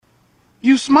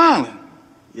You smiling?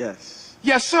 Yes.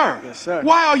 Yes, sir. Yes, sir.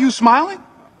 Why are you smiling?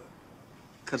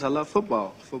 Because I love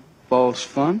football. Football's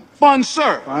fun. Fun,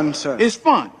 sir. Fun, sir. It's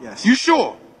fun. Yes. You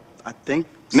sure? I think.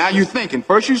 Now you're thinking.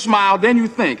 First you smile, then you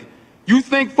think. You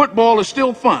think football is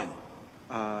still fun?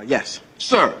 Yes.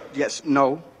 Sir. Yes.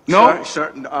 No. No?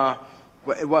 Sir.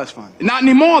 Well, it was fun. Not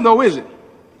anymore, though, is it?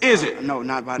 Is it? No,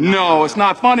 not right now. No, it's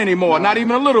not fun anymore. No. Not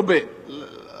even a little bit.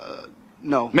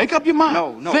 No. Make up your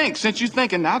mind. No. Think. Since you're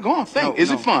thinking, now go on. Think. No,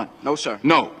 Is no. it fun? No, sir.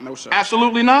 No. No, sir.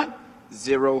 Absolutely not?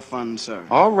 Zero fun, sir.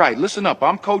 All right, listen up.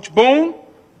 I'm Coach Boone.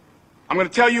 I'm going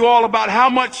to tell you all about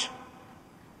how much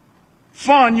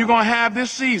fun you're going to have this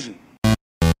season.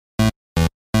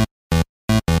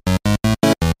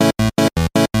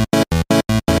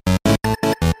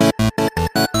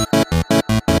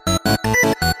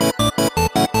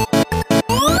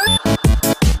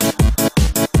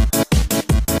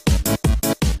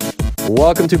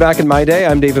 Welcome to Back in My Day.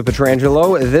 I'm David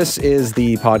Petrangelo. This is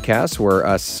the podcast where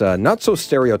us not so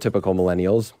stereotypical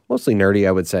millennials, mostly nerdy,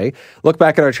 I would say, look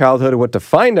back at our childhood and what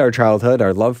defined our childhood,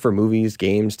 our love for movies,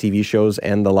 games, TV shows,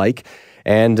 and the like.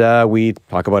 And we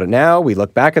talk about it now. We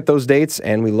look back at those dates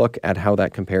and we look at how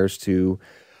that compares to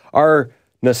our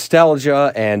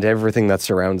nostalgia and everything that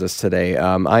surrounds us today.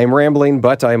 I am rambling,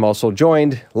 but I am also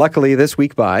joined, luckily this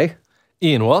week, by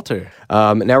Ian Walter.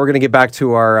 now we're going to get back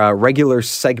to our regular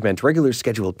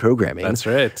scheduled programming. That's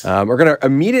right. We're going to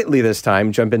immediately this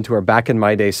time jump into our Back in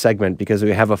My Day segment because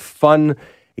we have a fun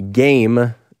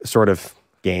game, sort of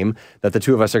game, that the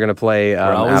two of us are going to play.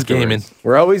 We're always gaming.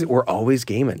 We're always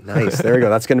gaming. Nice. There we go.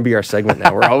 That's going to be our segment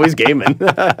now. We're always gaming.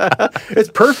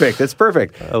 It's perfect. It's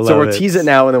perfect. So we'll tease it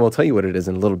now, and then we'll tell you what it is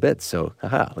in a little bit. So,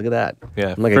 look at that.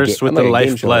 Yeah. I'm like First with I'm the like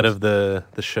lifeblood of the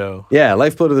show. Yeah,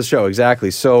 lifeblood of the show, exactly.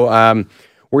 So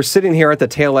we're sitting here at the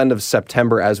tail end of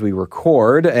September as we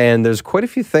record, and there's quite a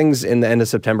few things in the end of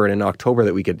September and in October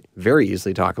that we could very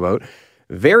easily talk about.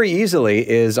 Very easily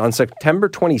is on September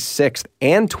 26th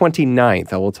and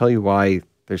 29th. I will tell you why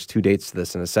there's two dates to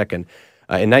this in a second.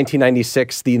 In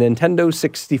 1996, the Nintendo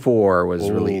 64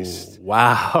 was released.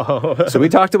 Wow. So we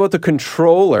talked about the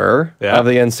controller of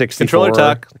the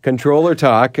N64. Controller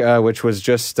talk, which was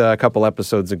just a couple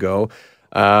episodes ago.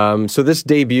 So this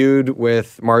debuted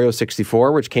with Mario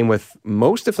 64, which came with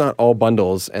most, if not all,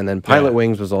 bundles, and then Pilot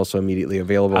Wings was also immediately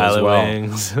available as well.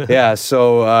 Wings. Yeah,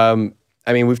 so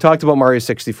I mean, we've talked about Mario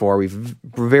 64. We've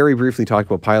very briefly talked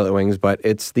about Pilot Wings, but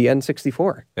it's the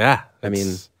N64. Yeah. I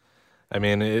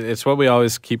mean, it's what we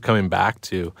always keep coming back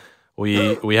to.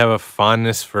 We have a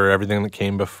fondness for everything that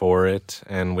came before it,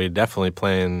 and we definitely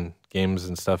playing games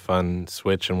and stuff on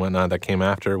Switch and whatnot that came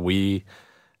after Wii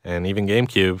and even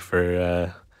GameCube.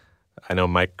 For I know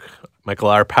Michael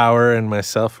R. Power and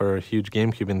myself are huge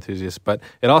GameCube enthusiasts, but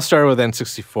it all started with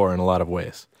N64 in a lot of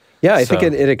ways. Yeah, I think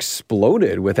it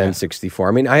exploded with N64.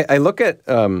 I mean, I look at,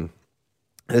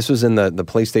 this was in the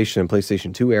PlayStation and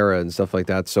PlayStation 2 era and stuff like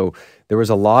that, so there was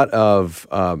a lot of,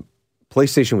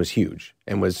 PlayStation was huge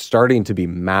and was starting to be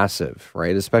massive,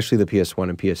 right? Especially the PS1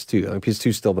 and PS2. I mean, PS2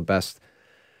 is still the best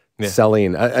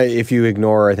selling, if you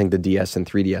ignore, I think, the DS and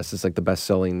 3DS, it's like the best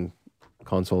selling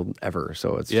console ever.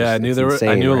 So it's I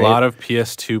knew a lot of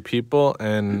PS2 people,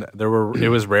 and it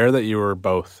was rare that you were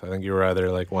both. I think you were either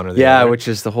like one or the other. Yeah, which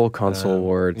is the whole console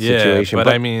war situation. But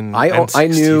I mean, I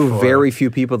knew very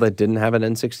few people that didn't have an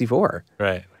N64.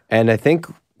 Right. And I think,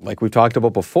 like we've talked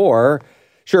about before,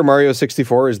 sure, Mario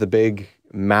 64 is the big,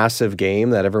 massive game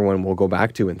that everyone will go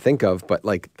back to and think of, but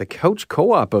like the couch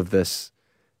co-op of this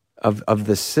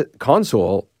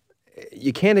console,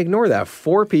 you can't ignore that.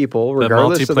 4 people,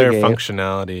 regardless of the game. The multiplayer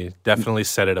functionality definitely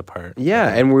set it apart. Yeah,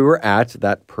 and we were at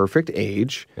that perfect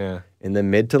age in the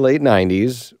mid to late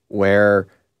 90s where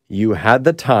you had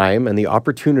the time and the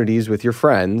opportunities with your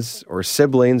friends or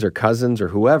siblings or cousins or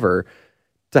whoever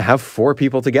to have 4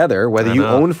 people together, whether you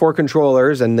owned 4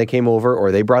 controllers and they came over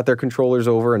or they brought their controllers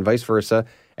over and vice versa,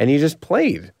 and you just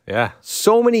played. Yeah.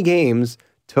 So many games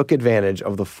took advantage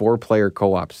of the 4-player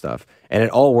co-op stuff, and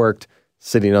it all worked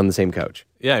sitting on the same couch.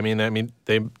 Yeah, I mean,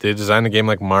 they designed a game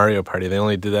like Mario Party. They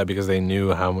only did that because they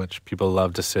knew how much people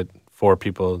love to sit 4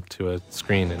 people to a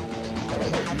screen. And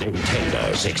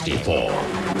Nintendo 64.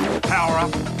 Power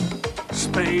up.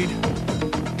 Speed.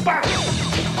 Back.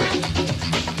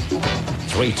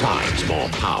 3 times more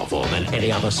powerful than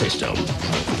any other system.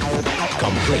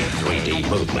 Complete 3D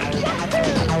movement.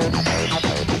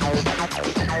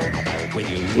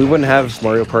 We wouldn't have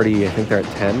Mario Party, I think they're at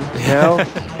 10 now,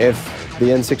 if the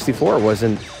N64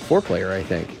 wasn't 4-player, I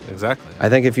think. Exactly. I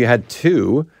think if you had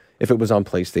 2, if it was on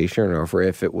PlayStation or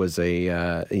if it was a,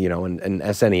 an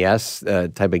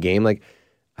SNES type of game, like,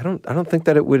 I don't think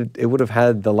that it would have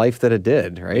had the life that it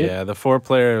did, right? Yeah, the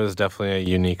 4-player was definitely a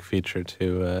unique feature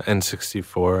to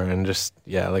N64, and just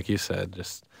like you said,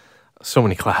 just so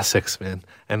many classics, man.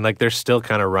 And like they're still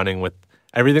kind of running with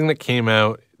everything that came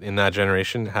out in that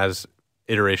generation has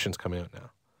iterations coming out now.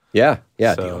 Yeah.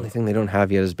 The So- only thing they don't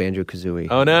have yet is Banjo-Kazooie.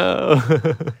 Oh no!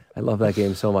 I love that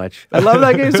game so much. I love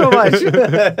that game so much.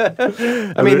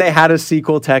 I mean, they had a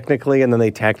sequel technically, and then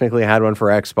they technically had one for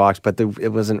Xbox, but it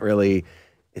wasn't really.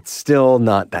 It's still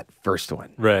not that first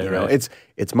one, Right, you know? right.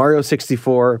 It's Mario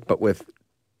 64, but with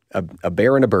a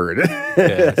bear and a bird.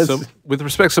 Yeah. So with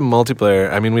respect to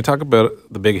multiplayer, I mean, we talk about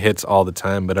the big hits all the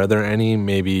time, but are there any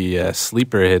maybe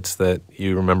sleeper hits that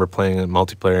you remember playing in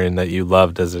multiplayer and that you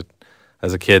loved as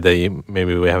a kid that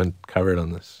maybe we haven't covered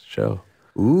on this show?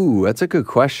 Ooh, that's a good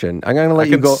question. I'm gonna let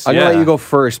you can go. s- I'm gonna let yeah. you go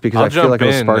first because I'll I feel jump like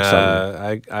it'll in. spark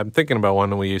something. I'm thinking about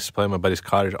one we used to play at my buddy's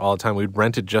cottage all the time. We'd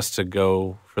rent it just to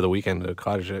go for the weekend to the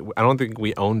cottage. I don't think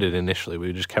we owned it initially.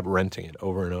 We just kept renting it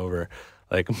over and over.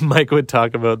 Like Mike would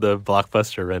talk about the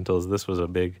Blockbuster rentals. This was a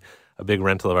big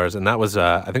rental of ours, and that was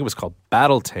I think it was called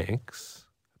Battle Tanks.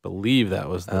 I believe that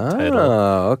was the title.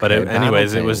 Oh, okay. But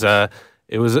anyways, it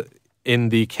was in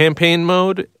the campaign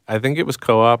mode. I think it was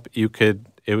co-op.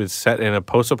 It was set in a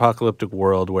post-apocalyptic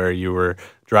world where you were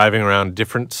driving around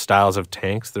different styles of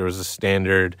tanks. There was a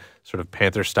standard sort of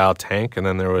Panther-style tank, and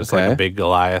then there was like Okay. a big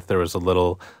Goliath. There was a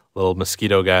little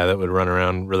mosquito guy that would run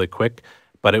around really quick.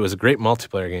 But it was a great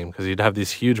multiplayer game because you'd have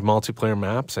these huge multiplayer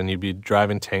maps, and you'd be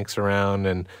driving tanks around,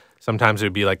 and sometimes it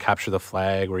would be like capture the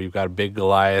flag, where you've got a big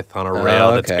Goliath on a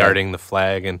rail that's okay. guarding the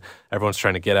flag, and everyone's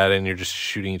trying to get at it, and you're just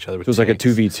shooting each other with So it was like a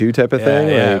tanks. 2v2 type of Yeah, thing.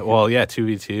 yeah. Like- Well, yeah,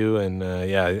 2v2, and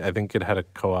I think it had a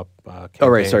co-op. oh, right.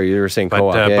 campaign. Sorry, you were saying But,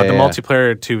 co-op. but the yeah.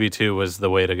 multiplayer 2v2 was the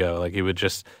way to go. Like you would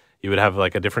have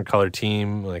like a different color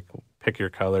team, like pick your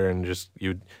color, and just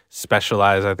you'd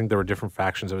specialize. I think there were different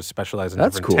factions that would specialize in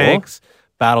That's different cool. tanks.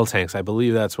 Battle Tanks, I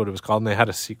believe that's what it was called, and they had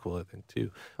a sequel, I think, too.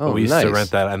 Oh, but we used to nice.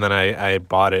 rent that, and then I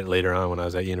bought it later on when I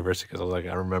was at university because I was like,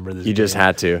 I remember this. You just game.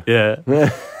 had to. Yeah.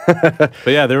 But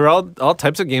yeah, there were all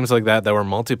types of games like that were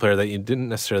multiplayer that you didn't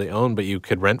necessarily own, but you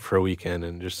could rent for a weekend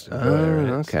and just enjoy it,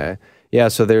 right? Okay. Yeah.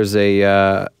 So there's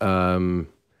a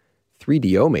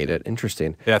 3DO made it.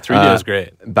 Interesting. Yeah, 3D is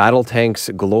great. Battle Tanks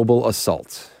Global Assault.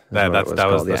 is That- what that's- it was that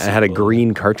was called. the Yeah, it had a sequel.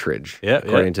 green cartridge. Yeah,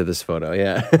 according yeah. to this photo.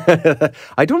 Yeah,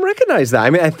 I don't recognize that. I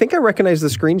mean, I think I recognize the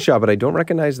screenshot, but I don't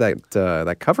recognize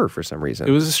that cover for some reason.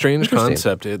 It was a strange Interesting.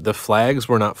 concept. The flags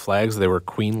were not flags; they were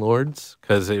queen lords.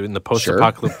 Because in the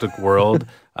post-apocalyptic world,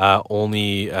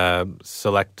 only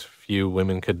select few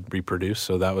women could reproduce.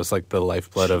 So that was like the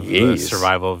lifeblood of the Jeez.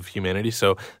 survival of humanity.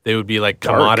 So they would be like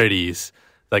Dark. commodities.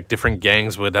 Like different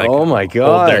gangs would like Oh my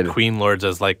hold their God. queen lords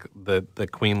as like the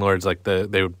queen lords, like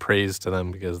they would praise to them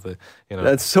because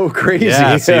That's so crazy.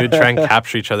 yeah. So you would try and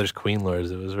capture each other's queen lords.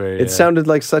 It was very. It sounded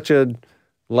like such a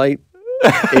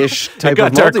light-ish type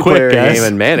got of dark quick, multiplayer guys. game,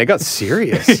 and man, it got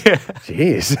serious.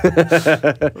 Jeez.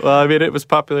 well. I mean, it was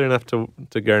popular enough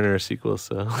to garner a sequel.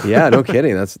 So Yeah, no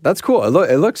kidding. That's cool. It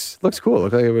looks cool. It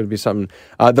looks like it would be something.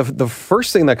 The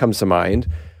first thing that comes to mind,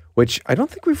 which I don't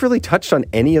think we've really touched on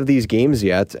any of these games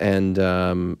yet, and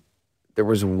there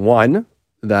was one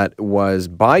that was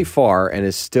by far and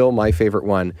is still my favorite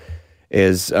one,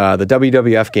 is the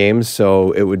WWF games.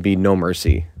 So it would be No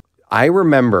Mercy. I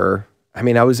remember. I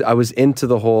mean, I was into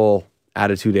the whole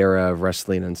Attitude Era of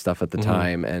wrestling and stuff at the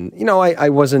time, and I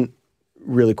wasn't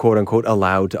really quote unquote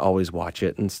allowed to always watch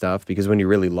it and stuff because when you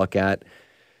really look at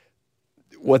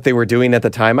what they were doing at the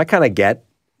time, I kind of get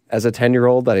as a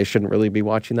 10-year-old that I shouldn't really be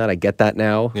watching that. I get that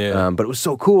now. Yeah. But it was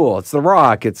so cool. It's The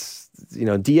Rock. It's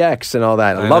DX and all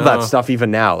that. I I love know. that stuff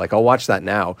even now. Like I'll watch that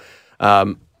now.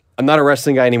 I'm not a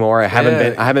wrestling guy anymore. I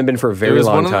haven't been for a it very was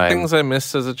long one of time. the things I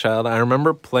missed as a child. I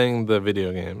remember playing the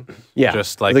video game. Yeah.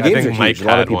 just like The I games think are Mike huge. A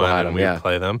lot of had people one, had and them, we'd yeah.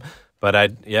 play them. But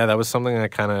that was something I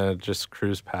kind of just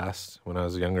cruised past when I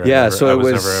was younger. Yeah, I so it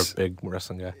was was- never a big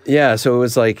wrestling guy. Yeah, so it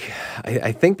was like,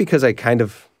 I think because I kind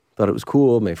of thought it was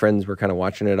cool, my friends were kind of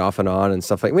watching it off and on and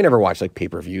stuff like, we never watched like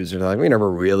pay-per-views or like, we never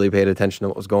really paid attention to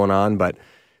what was going on, but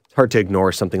it's hard to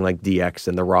ignore something like DX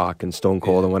and The Rock and Stone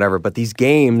Cold and whatever, but these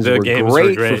games, The were, games great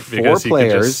were great for four because you could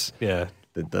players. just- yeah.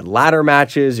 The ladder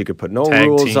matches, you could put no Tag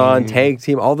rules on, team. tag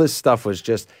team, all this stuff was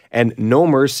just, and No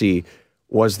Mercy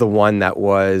was the one that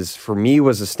was, for me,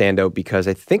 was a standout because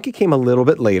I think it came a little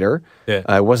bit later. Yeah.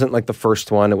 It wasn't like the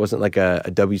first one. It wasn't like a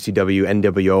WCW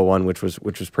NWO one, which was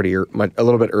pretty a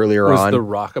little bit earlier Was on. The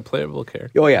Rock a playable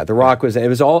character? Oh yeah, The Rock was.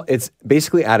 It's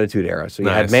basically Attitude Era. So you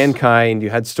had Nice. Mankind, you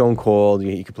had Stone Cold,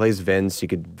 you could play as Vince, you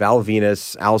could Val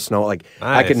Venus, Al Snow. Like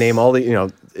I could Nice. name all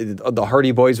the the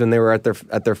Hardy Boys when they were at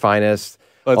their finest.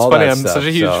 Well, it's all funny. that I'm stuff, such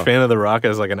a huge so. fan of The Rock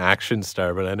as like an action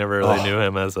star, but I never really knew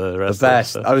him as a wrestler. The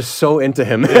best. so. I was so into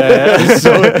him.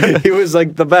 So, he was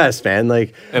like the best, man.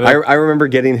 Like And I remember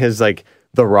getting his like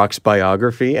The Rock's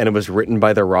biography, and it was written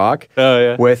by The Rock.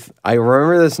 Oh, yeah. I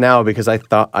remember this now because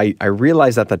I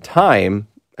realized at the time.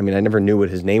 I mean, I never knew what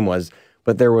his name was,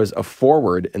 but there was a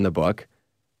foreword in the book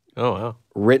Oh, wow.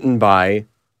 written by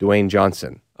Dwayne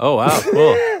Johnson. Oh, wow.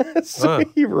 Cool. So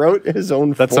he wrote his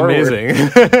own. That's foreword. amazing.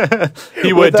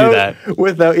 He would do that.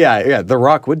 Yeah, The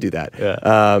Rock would do that.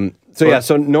 Yeah.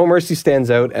 So No Mercy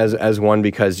stands out as one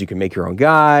because you can make your own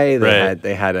guy. Right.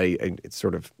 They had a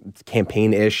sort of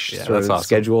campaign-ish sort that's of awesome.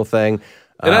 schedule thing.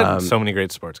 It had so many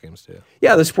great sports games, too.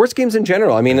 Yeah, the sports games in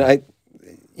general. I mean,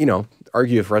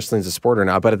 argue if wrestling's a sport or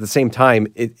not, but at the same time,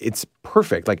 it's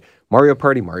perfect. Like Mario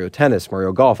Party, Mario Tennis,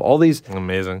 Mario Golf, all these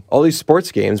Amazing.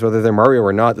 sports games, whether they're Mario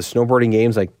or not, the snowboarding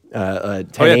games like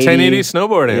 1080. Oh, yeah, 1080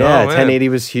 snowboarding. Yeah, Oh, man. 1080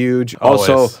 was huge. Always.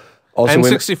 Also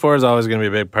N64 is always going to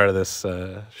be a big part of this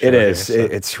show. it is. Here,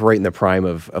 so. It's right in the prime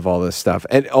of all this stuff.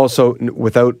 And also,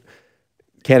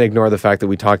 can't ignore the fact that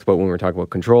we talked about when we were talking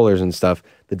about controllers and stuff,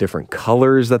 the different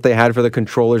colors that they had for the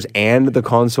controllers and the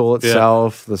console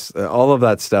itself. All of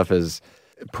that stuff is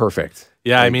perfect.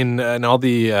 Yeah, I mean, and all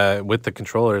the with the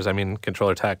controllers. I mean,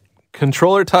 Controller Talk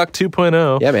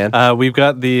 2.0. Yeah, man. We've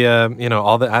got the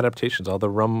all the adaptations, all the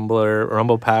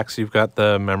Rumble packs. You've got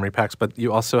the memory packs, but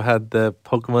you also had the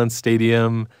Pokemon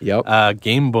Stadium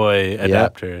Game Boy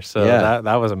adapter. So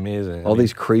that was amazing. All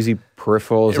these crazy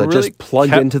peripherals that really just plug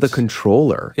kept- into the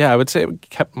controller. Yeah, I would say it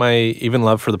kept my even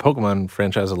love for the Pokemon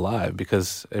franchise alive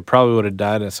because it probably would have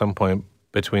died at some point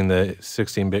between the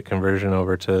 16-bit conversion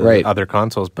over to other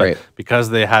consoles. But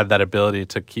because they had that ability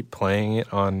to keep playing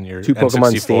it on your 2 N64,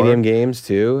 Pokemon Stadium games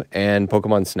too, and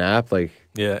Pokemon Snap,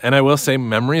 Yeah, and I will say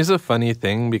memory is a funny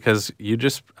thing because you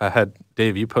just had,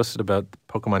 Dave, you posted about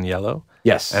Pokemon Yellow.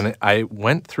 Yes. And I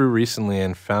went through recently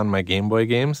and found my Game Boy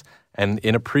games. And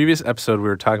in a previous episode, we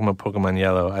were talking about Pokemon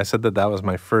Yellow. I said that was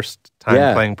my first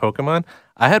time playing Pokemon.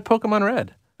 I had Pokemon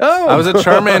Red. Oh, I was a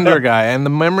Charmander guy, and the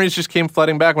memories just came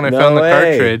flooding back when I found the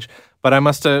cartridge. But I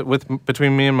must have,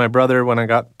 between me and my brother, when I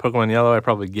got Pokemon Yellow, I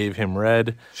probably gave him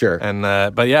Red. Sure. And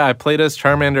but yeah, I played as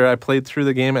Charmander. I played through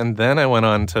the game, and then I went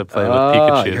on to play with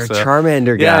Pikachu. You're a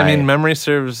Charmander guy. Yeah, I mean, memory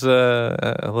serves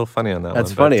a little funny on that. That's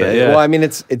one. funny. But, yeah. Well, I mean,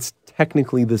 it's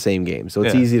technically the same game, so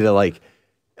it's easy to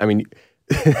I mean,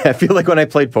 I feel like when I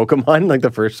played Pokemon, like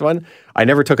the first one, I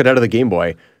never took it out of the Game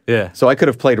Boy. Yeah. So I could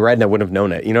have played Red and I wouldn't have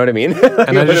known it. You know what I mean?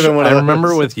 And I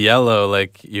remember with Yellow,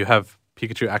 like you have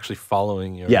Pikachu actually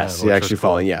following you. Yes, he actually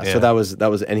following. Yeah. So that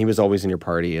was, and he was always in your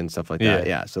party and stuff like that.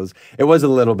 Yeah. So it was a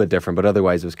little bit different, but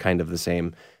otherwise it was kind of the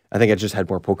same. I think it just had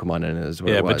more Pokemon in it as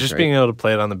well. Yeah, but just being able to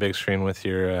play it on the big screen with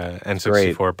your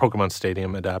N64 Pokemon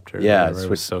Stadium adapter. Yeah,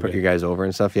 put your guys over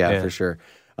and stuff. Yeah, for sure.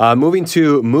 Moving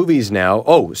to movies now.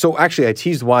 Oh, so actually I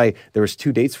teased why there was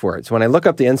 2 dates for it. So when I look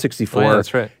up the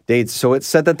N64 dates, so it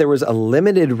said that there was a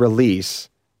limited release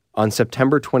on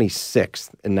September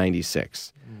 26th in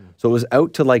 96. So it was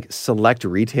out to select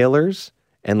retailers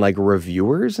and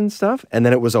reviewers and stuff. And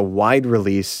then it was a wide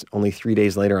release only 3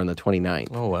 days later on the 29th.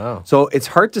 Oh, wow. So it's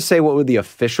hard to say what the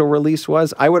official release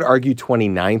was. I would argue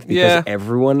 29th because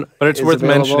everyone But it's is worth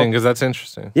available. mentioning because that's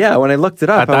interesting. Yeah, when I looked it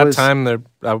up. At that time,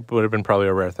 that would have been probably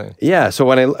a rare thing. Yeah, so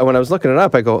when I was looking it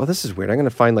up, I go, oh, this is weird. I'm going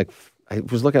to find I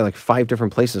was looking at 5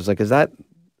 different places. Is that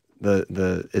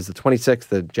is the 26th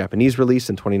the Japanese release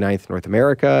and 29th North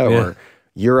America or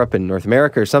Europe and North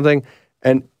America or something?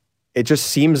 And it just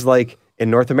seems like in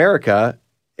North America,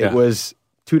 it was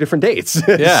 2 different dates.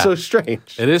 It's so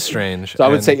strange. It is strange. So I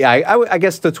would say, I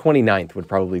guess the 29th would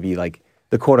probably be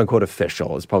the quote-unquote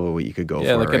official is probably what you could go for.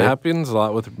 Yeah, right? it happens a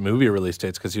lot with movie release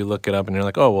dates because you look it up and you're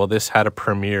like, oh, well, this had a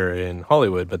premiere in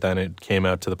Hollywood, but then it came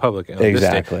out to the public. On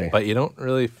this date. But you don't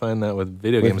really find that with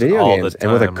video games all the time.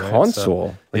 And with a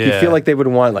console. So, you feel like they would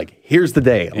want, here's the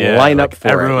day, line up for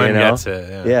everyone it. Everyone gets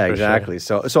it. Yeah, exactly.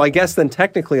 Sure. So I guess then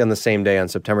technically on the same day, on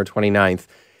September 29th,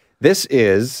 this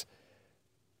is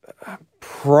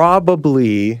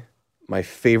probably my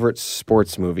favorite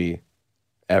sports movie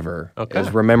ever.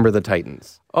 Is Remember the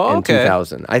Titans in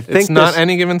 2000. I think it's not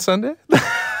Any Given Sunday?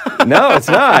 No, it's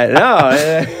not. No.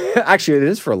 Actually, it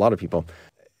is for a lot of people.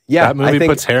 Yeah, that movie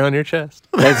puts hair on your chest.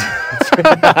 Remember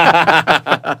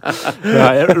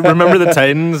the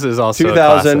Titans is also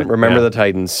 2000. Remember the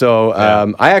Titans. So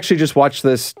I actually just watched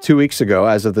this 2 weeks ago,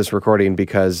 as of this recording,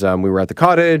 because we were at the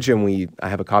cottage and I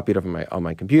have a copy of it on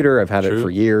my computer. I've had it for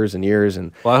years and years.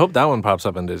 And well, I hope that one pops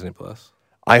up on Disney Plus.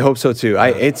 I hope so too.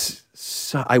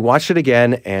 I watched it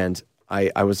again and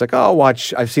I was like, oh, I'll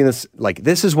watch. I've seen this.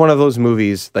 This is one of those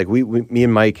movies. Me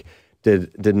and Mike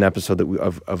did an episode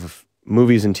of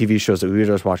movies and TV shows that we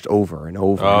just watched over and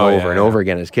over Oh, and yeah, over and yeah. over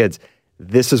again as kids.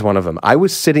 This is one of them. I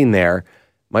was sitting there.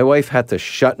 My wife had to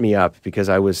shut me up because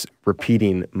I was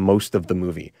repeating most of the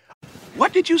movie.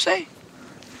 What did you say?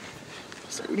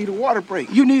 So we need a water break.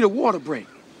 You need a water break.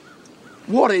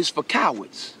 Water is for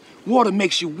cowards. Water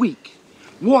makes you weak.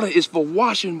 Water is for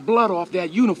washing blood off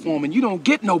that uniform, and you don't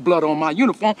get no blood on my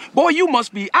uniform. Boy, you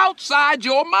must be outside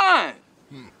your mind.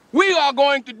 We are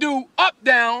going to do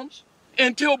up-downs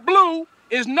until Blue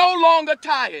is no longer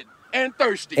tired and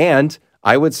thirsty. And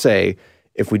I would say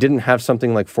if we didn't have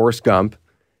something like Forrest Gump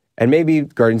and maybe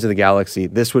Guardians of the Galaxy,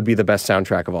 this would be the best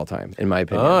soundtrack of all time, in my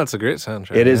opinion. Oh, it's a great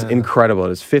soundtrack. It is yeah. incredible.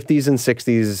 It is 50s and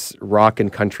 60s rock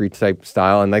and country type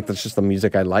style, and like that's just the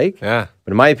music I like. Yeah.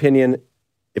 But in my opinion,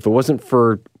 if it wasn't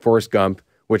for Forrest Gump,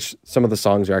 which some of the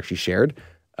songs are actually shared,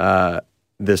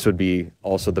 this would be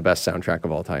also the best soundtrack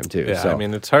of all time too. Yeah, So, I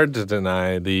mean, it's hard to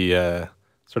deny the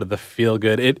sort of the feel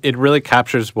good. It really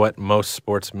captures what most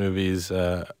sports movies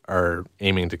are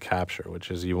aiming to capture, which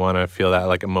is you want to feel that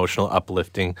like emotional,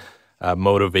 uplifting,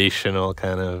 motivational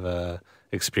kind of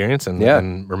experience. And, Yeah.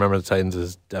 and Remember the Titans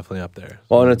is definitely up there.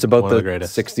 well, and it's about One of the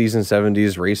greatest. 60s and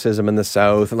 70s racism in the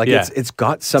South, and like Yeah. it's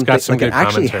got something. some like it good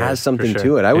actually commentary, has for something sure.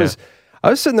 to it. I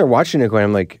was sitting there watching it, going,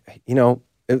 I'm like,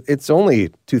 it's only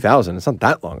 2000. It's not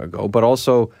that long ago, but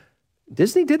also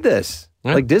Disney did this.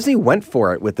 Yeah. Like Disney went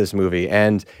for it with this movie,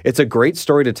 and it's a great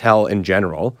story to tell in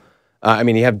general. I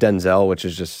mean, you have Denzel, which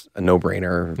is just a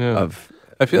no-brainer.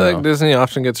 I feel like Disney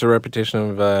often gets a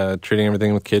reputation of treating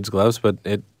everything with kids' gloves, but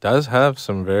it does have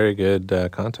some very good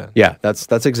content. Yeah, that's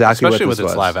exactly Especially what with this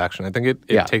its was. live action. I think it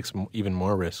Yeah. takes even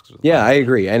more risks. Yeah, I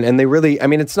agree, and they really. I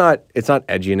mean, it's not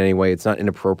edgy in any way. It's not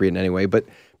inappropriate in any way, but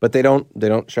they don't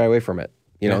shy away from it.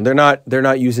 You know, they're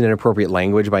not using inappropriate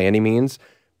language by any means,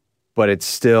 but it's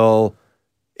still.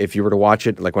 If you were to watch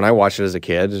it, like when I watched it as a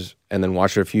kid, and then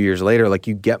watch it a few years later, like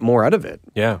you get more out of it.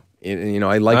 Yeah.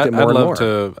 I liked it more I'd and love more.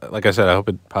 to, like I said, I hope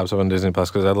it pops up on Disney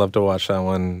Plus because I'd love to watch that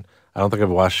one. I don't think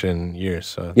I've watched it in years.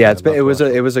 So Yeah, I'd love to watch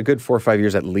it was a good 4 or 5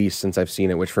 years at least since I've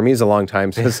seen it, which for me is a long time.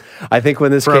 Because I think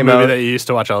when this for a came movie out, that you used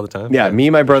to watch all the time. yeah,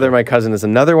 me, my brother, and my cousin is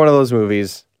another one of those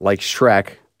movies like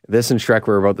Shrek. This and Shrek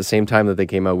were about the same time that they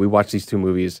came out. We watched these two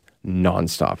movies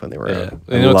nonstop when they were Yeah. out.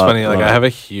 You know what's funny? Like love I it. have a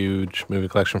huge movie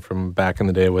collection from back in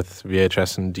the day with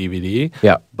VHS and DVD.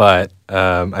 Yeah. But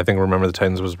I think Remember the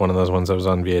Titans was one of those ones that was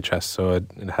on VHS, so it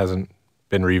hasn't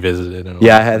been revisited. In a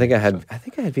Yeah, while. I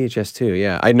think I had VHS too.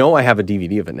 Yeah, I know I have a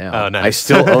DVD of it now. Oh, nice. I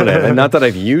still own it, and not that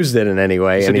I've used it in any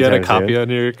way. So you had a anytime copy soon. on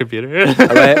your computer?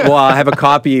 Well, I have a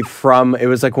copy from. It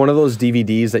was like one of those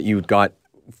DVDs that you got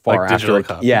far Like after. digital It,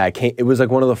 copy. yeah, it was like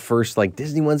one of the first like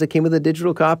Disney ones that came with a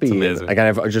digital copy. amazing. Like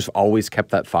I've just always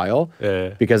kept that file Yeah.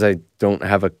 because I don't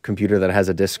have a computer that has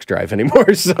a disk drive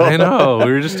anymore. So I know.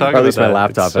 We were just talking or at least about my that.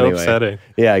 laptop It's so anyway. upsetting.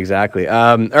 Yeah, exactly.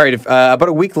 All right, about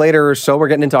a week later or so, we're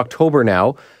getting into October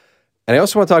now. And I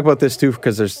also want to talk about this too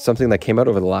because there's something that came out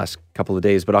over the last couple of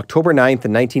days. But October 9th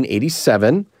in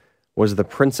 1987 was The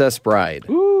Princess Bride.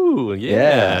 Ooh,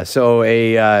 yeah. So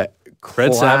a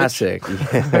Fred Savage.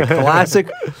 classic. A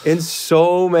classic in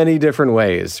so many different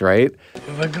ways, right? You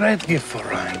have a great gift for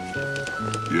Ryan.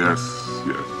 Yes.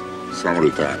 Some of the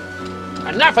time.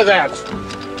 Enough of that!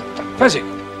 Fezzik,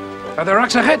 are there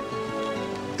rocks ahead?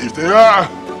 If they are,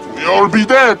 we all be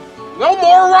dead. No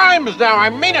more rhymes now,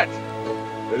 I mean it!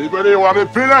 Anybody want to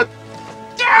feel it?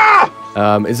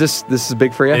 Is this is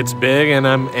big for you? It's big, and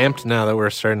I'm amped now that we're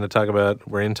starting to talk about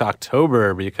we're into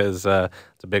October because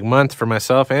it's a big month for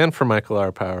myself and for Michael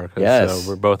R. Power. 'Cause, Yes.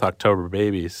 we're both October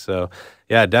babies. So,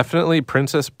 yeah, definitely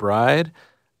Princess Bride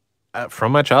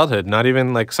from my childhood. Not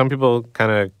even like some people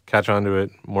kind of catch on to it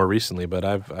more recently, but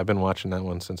I've been watching that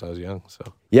one since I was young. So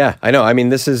Yeah, I know. I mean,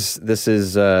 this is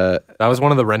that was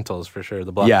one of the rentals for sure.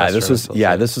 The blockbuster. this was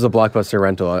rentals, this was a blockbuster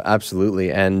rental,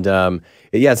 absolutely. And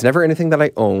it's never anything that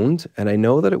I owned, and I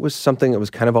know that it was something that was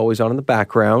kind of always on in the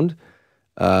background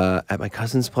at my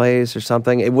cousin's place or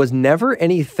something. It was never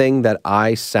anything that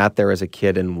I sat there as a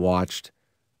kid and watched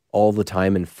all the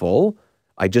time in full.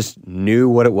 I just knew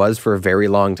what it was for a very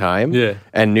long time, Yeah.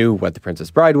 and knew what The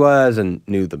Princess Bride was, and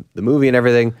knew the movie and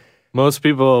everything. Most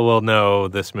people will know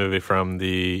this movie from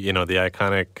the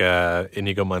iconic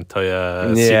Inigo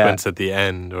Montoya Yeah. sequence at the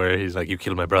end where he's like, "You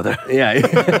killed my brother." Yeah.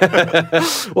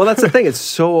 Well, that's the thing. It's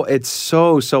so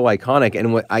iconic.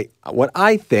 And what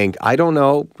I think, I don't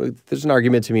know, there's an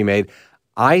argument to be made.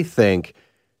 I think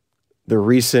the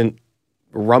recent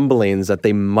rumblings that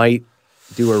they might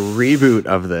do a reboot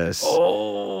of this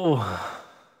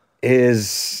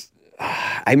is,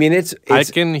 I mean, it's I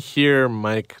can hear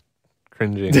Mike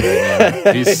cringing right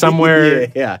now. He's somewhere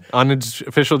Yeah. on his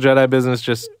official Jedi business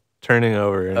just turning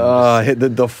over. And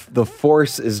The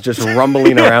force is just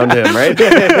rumbling around him, right?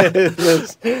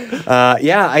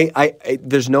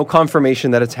 There's no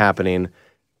confirmation that it's happening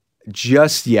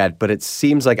just yet, but it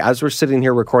seems like as we're sitting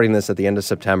here recording this at the end of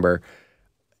September,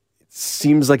 it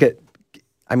seems like it.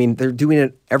 I mean, they're doing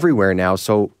it everywhere now,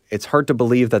 so it's hard to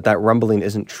believe that rumbling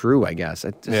isn't true. I guess.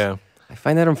 I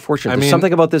find that unfortunate. There's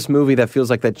something about this movie that feels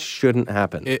like that shouldn't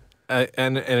happen.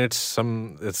 And it's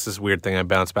this weird thing I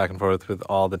bounce back and forth with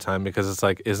all the time because it's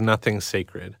like, is nothing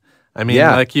sacred? I mean,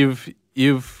 like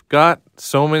you've got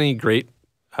so many great,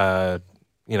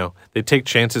 they take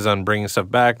chances on bringing stuff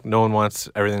back. No one wants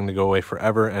everything to go away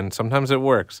forever, and sometimes it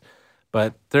works.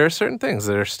 But there are certain things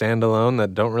that are standalone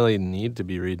that don't really need to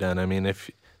be redone. I mean, if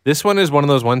this one is one of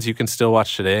those ones you can still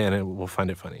watch today and it will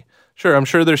find it funny. Sure, I'm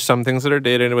sure there's some things that are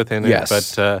dated within it,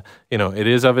 but it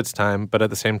is of its time. But at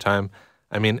the same time,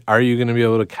 I mean, are you going to be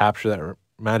able to capture that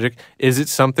magic? Is it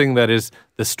something that is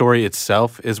the story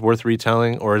itself is worth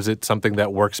retelling, or is it something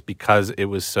that works because it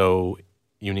was so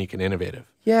unique and innovative?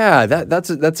 Yeah, that's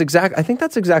exact. I think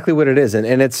that's exactly what it is, and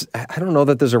it's. I don't know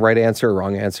that there's a right answer or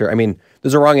wrong answer. I mean,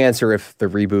 there's a wrong answer if the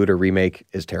reboot or remake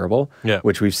is terrible,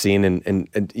 which we've seen, and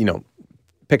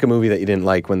pick a movie that you didn't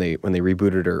like when they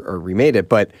rebooted or remade it.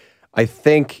 But I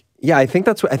think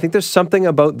that's what I think. There's something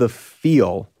about the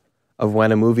feel of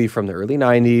when a movie from the early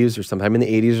 90s or sometime in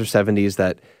the 80s or 70s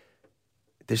that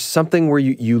there's something where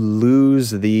you lose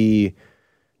the.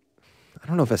 I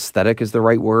don't know if aesthetic is the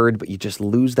right word, but you just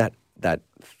lose that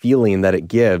feeling that it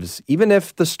gives, even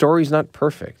if the story's not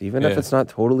perfect, even if it's not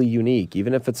totally unique,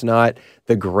 even if it's not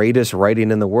the greatest writing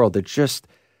in the world. It's just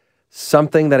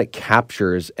something that it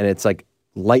captures, and it's like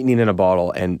lightning in a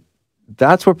bottle. And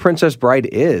that's what Princess Bride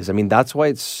is. I mean, that's why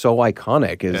it's so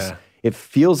iconic, it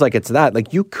feels like it's that.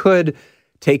 Like, you could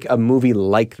take a movie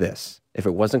like this, if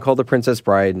it wasn't called The Princess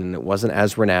Bride and it wasn't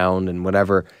as renowned and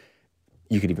whatever,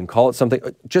 you could even call it something.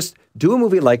 Just do a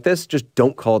movie like this. Just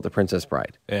don't call it The Princess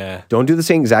Bride. Yeah. Don't do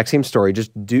the exact same story.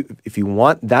 Just do, if you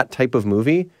want that type of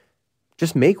movie,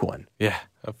 just make one. Yeah.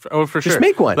 Oh, for sure. Just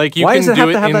make one. Like, you Why can does it do have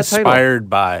it to have inspired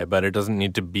by, but it doesn't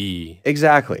need to be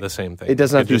exactly the same thing. It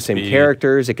doesn't have to be the same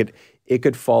characters. It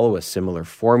could follow a similar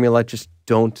formula. Just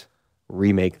don't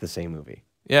remake the same movie.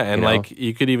 Yeah, and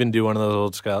you could even do one of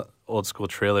those old school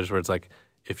trailers where it's like,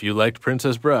 if you liked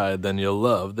Princess Bride, then you'll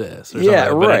love this. Or yeah,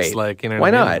 something. Right. But it's like,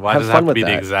 why not? Why have does it fun have to be with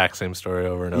the that. exact same story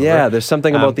over and over? Yeah, there's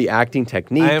something about the acting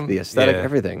technique, the aesthetic,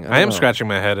 everything. I am scratching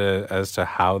my head as to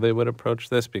how they would approach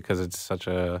this, because it's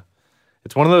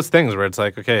it's one of those things where it's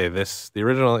like, okay, the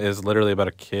original is literally about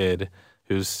a kid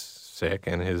who's sick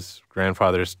and his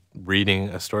grandfather's reading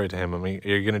a story to him. I mean, are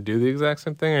you going to do the exact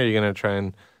same thing, or are you going to try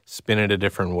and spin it a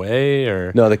different way?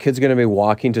 Or no, the kid's going to be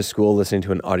walking to school listening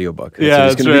to an audiobook.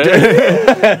 That's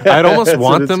right. I'd almost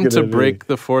want them to break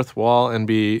the fourth wall and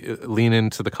lean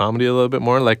into the comedy a little bit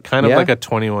more, like kind of like a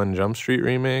 21 Jump Street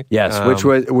remake. Yes,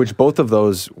 which both of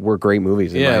those were great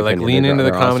movies. In my like opinion. lean into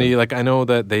the comedy. Awesome. Like, I know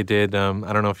that they did.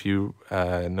 I don't know if you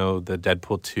know the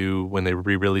Deadpool 2 when they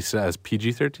re-released it as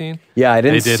PG-13. Yeah, I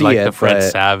didn't see it. They did the Fred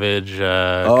Savage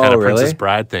kind of Princess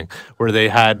Bride thing, where they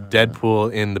had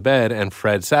Deadpool in the bed and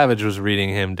Fred Savage was reading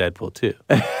him Deadpool 2.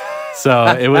 So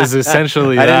it was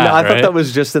essentially I thought that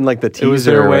was just in like the teaser. It was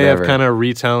their way of kind of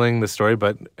retelling the story,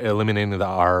 but eliminating the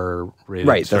R rated.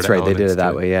 Right, that's right. They did it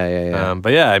that way. Yeah.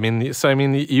 But yeah, I mean,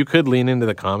 you could lean into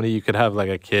the comedy. You could have like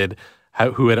a kid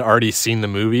who had already seen the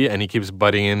movie, and he keeps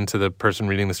butting into the person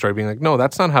reading the story, being like, "No,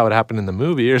 that's not how it happened in the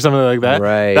movie," or something like that.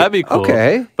 Right. That'd be cool.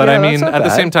 Okay. But yeah, I mean, at bad.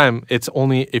 the same time, it's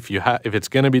only if it's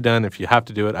going to be done. If you have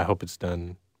to do it, I hope it's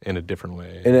done in a different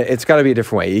way. And it's got to be a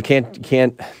different way. You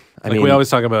can't. I mean, we always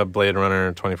talk about Blade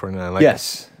Runner 2049. Like,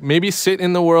 yes. Maybe sit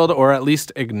in the world, or at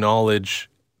least acknowledge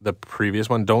the previous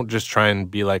one. Don't just try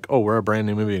and be like, "Oh, we're a brand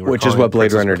new movie." Which is what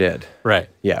Blade Runner did. Right.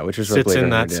 Yeah. Which is what Sits Blade in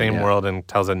Runner that did, same world and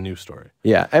tells a new story.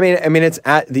 Yeah. I mean, it's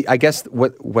at the. I guess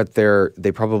what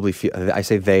they probably feel. I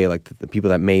say they, like the people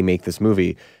that may make this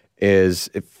movie, is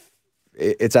if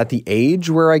it's at the age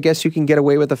where I guess you can get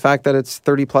away with the fact that it's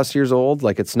 30 plus years old.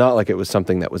 Like, it's not like it was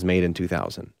something that was made in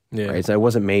 2000. Yeah. Right? So it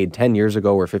wasn't made 10 years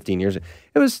ago or 15 years ago.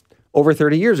 It was over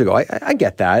 30 years ago. I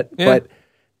get that. Yeah. But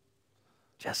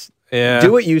just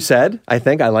do what you said. I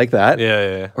think I like that.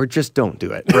 Yeah. Or just don't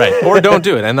do it. Right. Or don't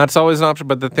do it. And that's always an option.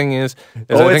 But the thing is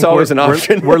it's always an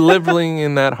option. We're living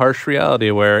in that harsh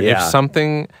reality where if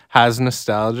something has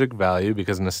nostalgic value,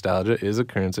 because nostalgia is a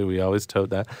currency, we always told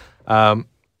that,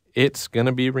 it's going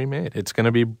to be remade. It's going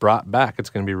to be brought back. It's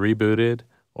going to be rebooted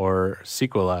or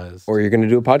sequelized. Or you're going to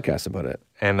do a podcast about it.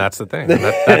 And that's the thing.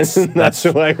 That's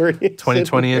why we're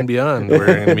 2020 and beyond. We're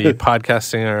going to be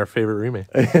podcasting our favorite remake.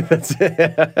 That's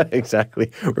it.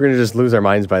 Exactly. We're going to just lose our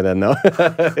minds by then, though.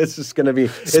 It's just going to be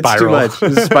Spiral. It's too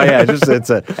much.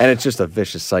 It's just a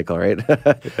vicious cycle, right?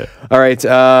 All right.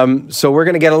 So we're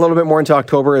going to get a little bit more into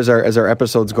October as our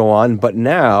episodes go on. But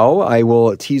now I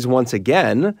will tease once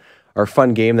again our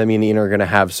fun game that me and Ian are going to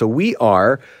have. So we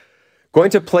are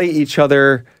going to play each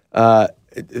other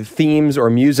themes or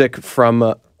music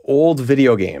from old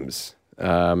video games.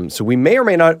 So we may or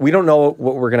may not, we don't know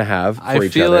what we're going to have for each other. I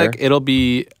feel like it'll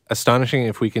be astonishing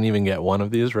if we can even get one of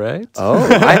these right. Oh,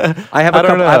 I have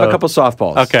a couple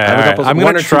softballs. Okay, I'm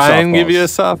going to try and give you a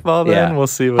softball then. Yeah. We'll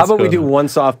see what's How about we do on. one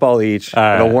softball each? All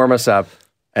right. It'll warm us up,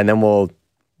 and then we'll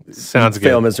Sounds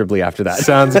fail good. miserably after that.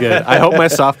 Sounds good. I hope my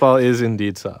softball is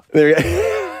indeed soft.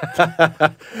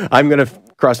 I'm going to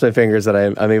cross my fingers that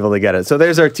I'm able to get it. So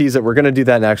there's our tease that we're going to do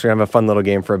that next. We're going to have a fun little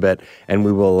game for a bit, and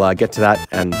we will get to that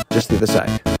and just the other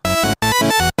side.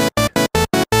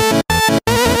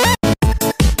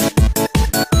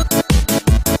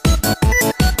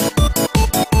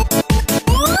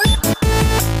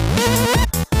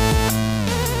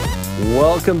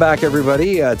 Welcome back,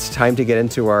 everybody. It's time to get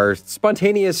into our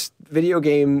spontaneous video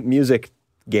game music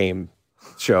game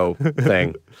show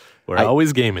thing. We're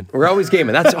always gaming. We're always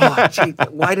gaming. That's gee,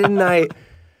 why didn't I?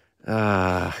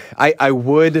 I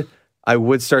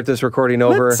would start this recording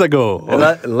over. Let's go.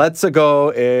 Let's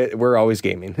go. We're always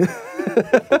gaming.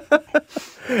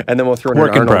 And then we'll throw in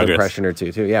Work an in Arnold progress. impression or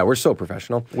two, too. Yeah, we're so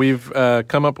professional. We've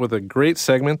come up with a great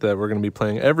segment that we're going to be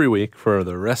playing every week for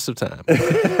the rest of time.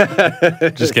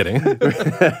 Just kidding.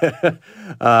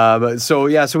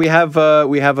 So we have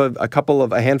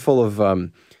a handful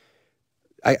of.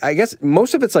 I guess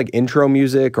most of it's like intro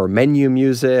music or menu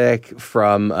music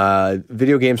from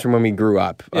video games from when we grew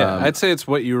up. Yeah, I'd say it's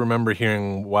what you remember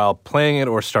hearing while playing it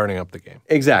or starting up the game.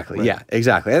 Exactly. Right. Yeah,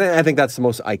 exactly. And I think that's the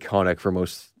most iconic for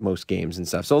most games and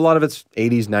stuff. So a lot of it's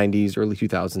 80s, 90s, early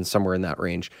 2000s, somewhere in that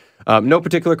range. No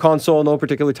particular console, no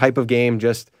particular type of game,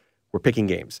 just we're picking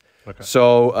games. Okay.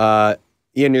 So,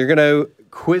 Ian, you're going to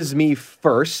quiz me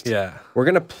first. Yeah. We're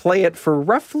going to play it for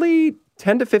roughly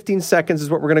 10 to 15 seconds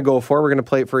is what we're going to go for. We're going to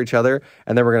play it for each other,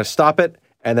 and then we're going to stop it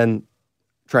and then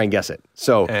try and guess it.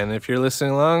 So, And if you're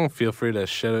listening along, feel free to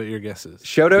shout out your guesses.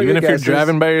 Shout out Even your if guesses. you're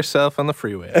driving by yourself on the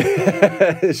freeway.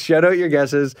 shout out your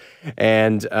guesses,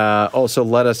 and also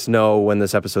let us know when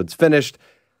this episode's finished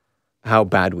how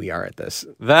bad we are at this.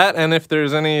 That, and if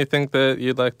there's anything that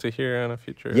you'd like to hear on a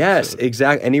future Yes, episode.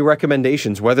 exactly. Any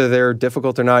recommendations, whether they're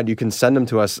difficult or not, you can send them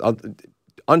to us.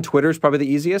 On Twitter is probably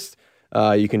the easiest.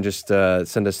 You can just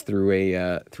send us through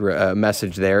a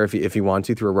message there if you want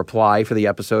to, through a reply for the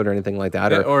episode or anything like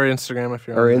that. Yeah, or Instagram if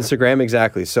you're or on Instagram,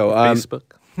 exactly. So Facebook.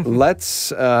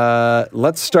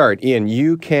 let's start. Ian,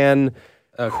 you can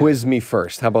quiz me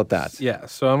first. How about that? Yeah,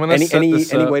 so I'm going to set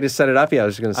this any up. way to set it up? Yeah, I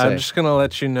was just going to say. I'm just going to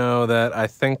let you know that I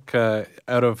think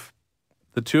out of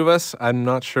the two of us, I'm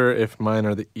not sure if mine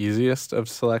are the easiest of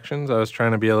selections. I was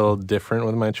trying to be a little different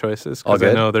with my choices All because I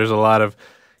good. know there's a lot of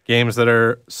games that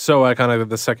are so iconic that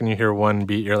the second you hear one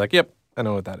beat, you're like, yep, I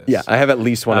know what that is. Yeah, I have at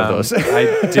least one of those.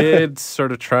 I did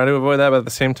sort of try to avoid that, but at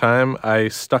the same time, I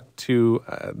stuck to,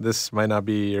 this might not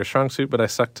be your strong suit, but I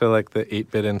stuck to like the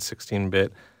 8-bit and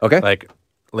 16-bit, Okay. like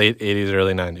late 80s,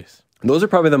 early 90s. Those are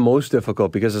probably the most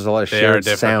difficult because there's a lot of They are shared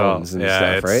difficult. sounds and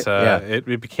stuff, right?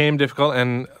 It became difficult,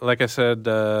 and like I said,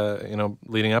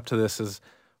 leading up to this is,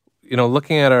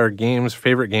 looking at our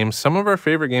favorite games. Some of our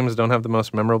favorite games don't have the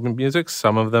most memorable music.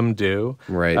 Some of them do.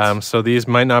 Right. So these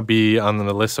might not be on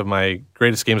the list of my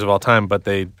greatest games of all time, but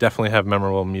they definitely have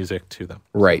memorable music to them.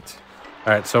 Right.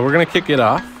 All right, so we're gonna kick it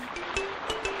off.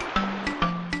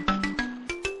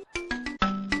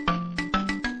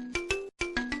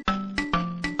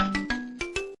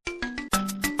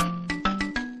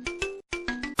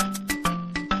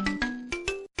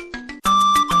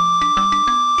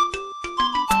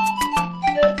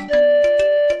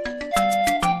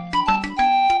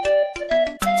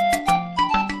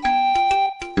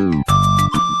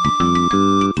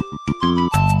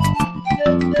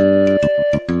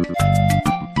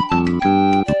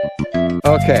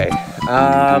 Okay.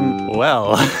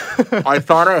 Well, I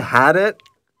thought I had it,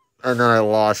 and then I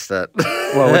lost it.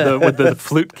 with the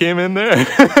flute came in there.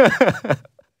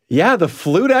 Yeah, the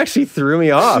flute actually threw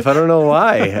me off. I don't know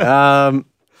why.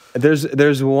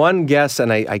 There's one guess,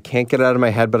 and I can't get it out of my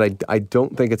head, but I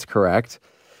don't think it's correct.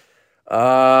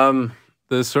 The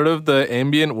sort of the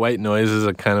ambient white noise is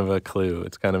a kind of a clue.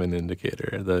 It's kind of an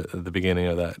indicator. The beginning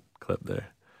of that clip there.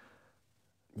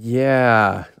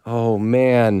 Yeah. Oh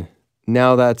man.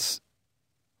 Now that's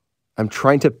I'm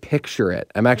trying to picture it.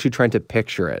 I'm actually trying to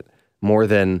picture it more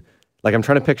than like I'm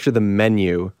trying to picture the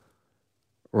menu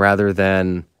rather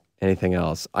than anything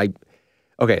else.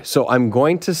 Okay, so I'm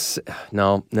going to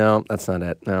no, that's not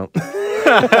it. No.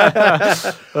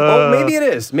 Oh, maybe it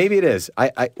is. Maybe it is.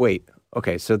 I wait.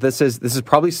 Okay, so this is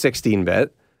probably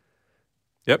 16-bit.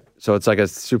 Yep. So it's like a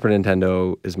Super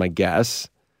Nintendo is my guess.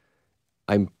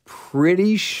 I'm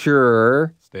pretty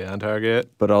sure, Stay on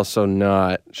target. but also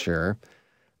not sure,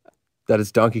 that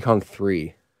it's Donkey Kong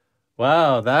 3.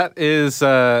 Wow, that is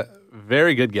a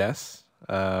very good guess.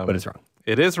 But it's wrong.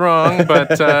 It is wrong,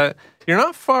 but you're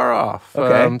not far off.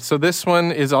 Okay. So this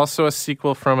one is also a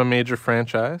sequel from a major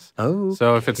franchise. Oh.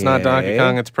 So if it's not Donkey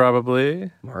Kong, it's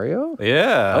probably... Mario?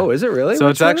 Yeah. Oh, is it really? So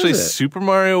Which it's one actually is it? Super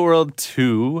Mario World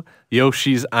 2,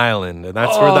 Yoshi's Island. And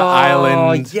that's where the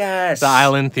island... yes. The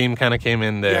island theme kind of came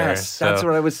in there. Yes, that's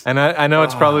what I was... And I know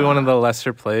it's probably one of the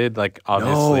lesser played, like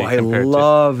obviously. No, I compared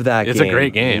love that game. It's a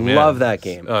great game. Yeah. Love that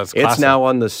game. Oh, it's it's classic. now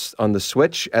on the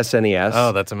Switch SNES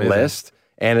Oh, that's amazing. list,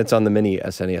 and it's on the mini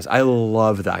SNES. I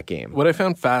love that game. What I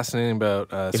found fascinating about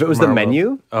If it was the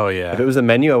menu, oh yeah. if it was the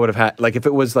menu, I would have had like if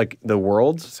it was like the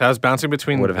worlds. So I was bouncing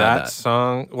between Would have had that that.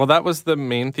 song. Well, that was the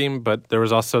main theme, but there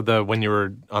was also the when you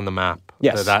were on the map.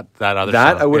 Yes. that other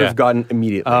That song. I would Yeah. have gotten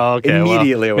immediately. Oh, okay.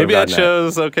 Immediately, I well, would maybe have that gotten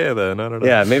shows okay then. I don't know.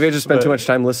 Yeah, maybe I just spent too much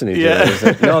time listening to Yeah. it. It was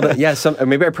like, no,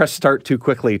 maybe I pressed start too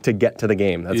quickly to get to the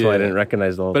game. That's why I Yeah. didn't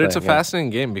recognize the whole But thing. it's a Yeah. fascinating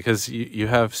game because you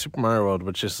have Super Mario World,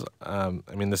 which is, I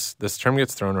mean, this term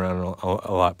gets thrown around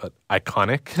a lot, but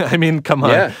iconic. I mean, come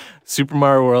on. Yeah. Super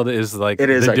Mario World is like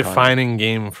It is the iconic. defining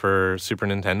game for Super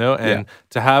Nintendo. And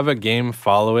to have a game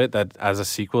follow it that as a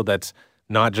sequel that's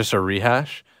not just a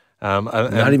rehash.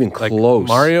 Not even like, close.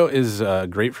 Mario is a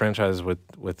great franchise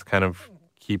with kind of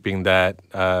keeping that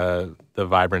the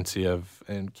vibrancy of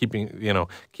and keeping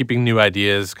new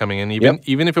ideas coming in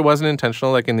even if it wasn't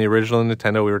intentional, like in the original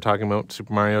Nintendo we were talking about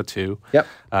Super Mario 2. Yep.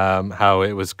 How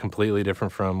it was completely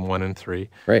different from 1 and 3.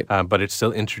 Right. But it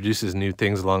still introduces new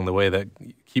things along the way that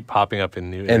keep popping up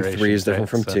in new And iterations. 3 is different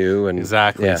from 2 and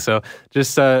exactly. yeah. So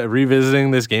just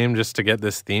revisiting this game just to get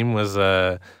this theme was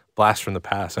a blast from the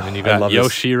past. I mean, you I got love this.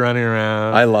 Yoshi running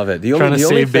around. I love it. Trying to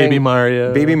save Baby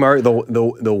Mario. Baby Mario,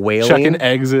 the wailing. Chuck and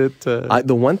exit.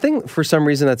 The one thing for some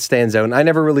reason that stands out, and I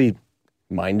never really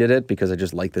minded it because I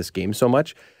just like this game so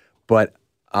much, but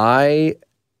I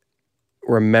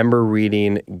remember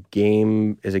reading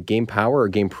is it Game Power or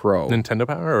Game Pro? Nintendo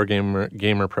Power or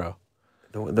Gamer Pro?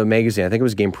 The magazine. I think it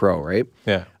was Game Pro, right?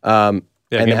 Yeah.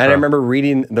 And Game I Pro. remember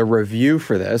reading the review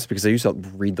for this because I used to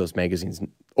read those magazines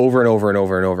over and over and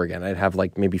over and over again. I'd have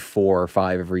like maybe 4 or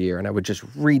 5 every year, and I would just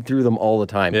read through them all the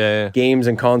time. Yeah. Games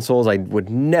and consoles I would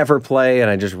never play, and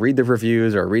I just read the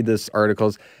reviews or read the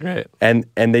articles. Right. And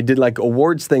they did like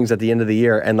awards things at the end of the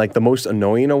year, and like the most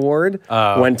annoying award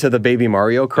went to the Baby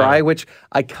Mario cry, which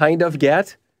I kind of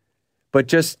get, but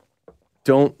just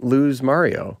don't lose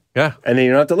Mario. Yeah. And then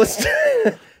you don't have to listen.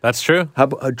 That's true. How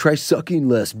about try sucking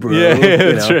less, bro? Yeah, You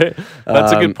that's know? right.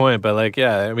 That's a good point. But like,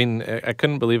 yeah, I mean, I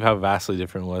couldn't believe how vastly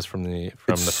different it was from the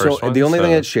first one. The only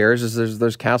thing it shares is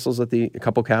there's castles a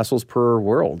couple castles per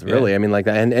world, really. Yeah. I mean, like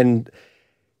that, and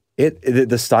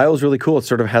the style is really cool. It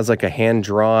sort of has like a hand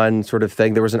drawn sort of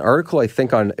thing. There was an article I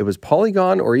think on it was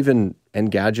Polygon or even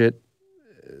Engadget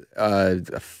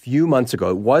a few months ago.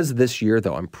 It was this year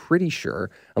though, I'm pretty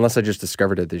sure, unless I just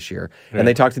discovered it this year. Right. And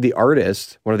they talked to the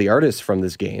artist, one of the artists from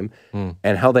this game,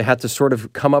 and how they had to sort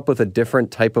of come up with a different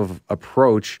type of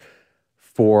approach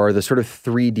for the sort of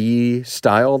 3D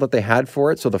style that they had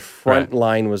for it. So the front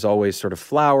line was always sort of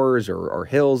flowers or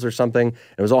hills or something.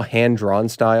 It was all hand-drawn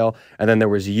style. And then there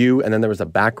was you, and then there was a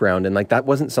background. And like that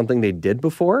wasn't something they did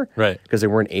before. Right. Because they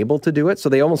weren't able to do it. So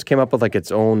they almost came up with like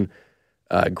its own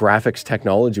graphics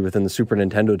technology within the Super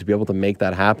Nintendo to be able to make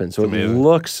that happen. So it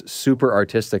looks super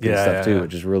artistic and stuff too,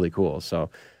 which is really cool. So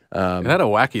it had a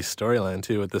wacky storyline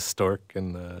too with the stork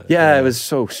and the it was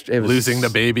losing the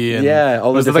baby and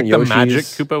all the was it like different the magic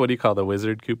Yoshis. Koopa? What do you call the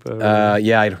wizard Koopa?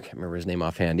 I can't remember his name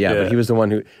offhand. Yeah, but he was the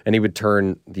one who, and he would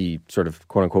turn the sort of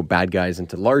quote unquote bad guys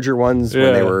into larger ones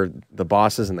when they were the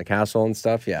bosses in the castle and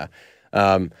stuff. Yeah.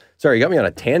 Sorry, you got me on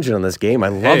a tangent on this game. I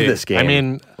love this game. I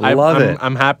mean, love it.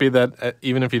 I'm happy that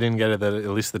even if you didn't get it, that at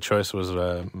least the choice was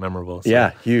memorable. So.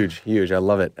 Yeah, huge. I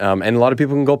love it. And a lot of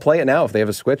people can go play it now if they have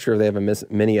a Switch or if they have a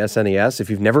mini SNES. If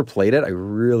you've never played it, I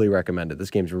really recommend it. This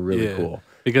game's really cool.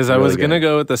 Because I was going to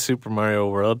go with the Super Mario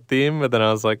World theme, but then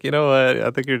I was like, you know what?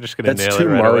 I think you're just going to nail it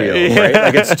right Mario, away. right?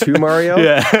 Like it's 2 Mario.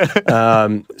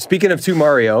 Yeah. Speaking of 2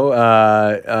 Mario,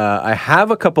 I have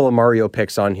a couple of Mario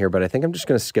picks on here, but I think I'm just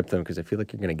going to skip them because I feel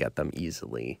like you're going to get them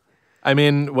easily. I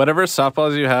mean, whatever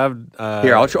softballs you have.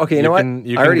 Here, I'll try. Okay, you know what?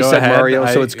 I already said ahead. Mario,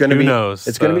 so it's going to be. Who knows?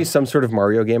 It's going to be some sort of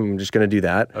Mario game. I'm just going to do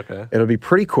that. Okay. It'll be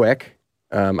pretty quick.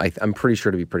 I'm pretty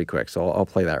sure to be pretty quick, so I'll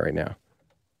play that right now.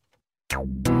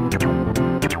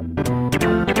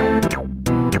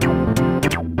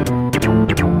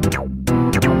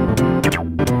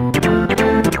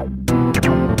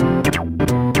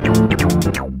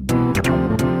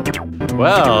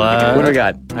 Well, what do we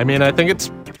got? I mean, I think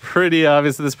it's pretty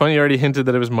obvious at this point. You already hinted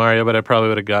that it was Mario, but I probably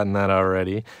would have gotten that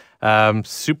already.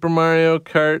 Super Mario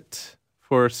Kart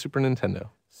for Super Nintendo.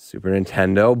 Super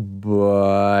Nintendo,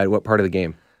 but what part of the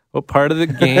game? What part of the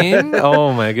game?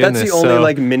 Oh my goodness! That's the only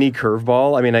like mini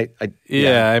curveball. I mean,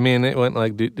 I mean, it went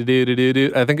like do do do do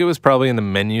do. I think it was probably in the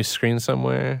menu screen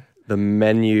somewhere. The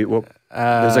menu. Well,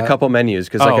 there's a couple menus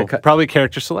because probably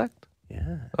character select.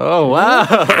 Yeah. Oh wow!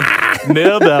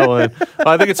 Nailed that one. Well,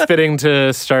 I think it's fitting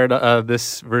to start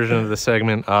this version of the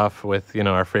segment off with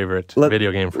our favorite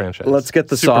video game franchise. Let's get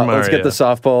the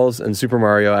softballs and Super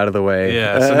Mario out of the way.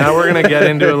 Yeah. So now we're gonna get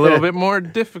into a little bit more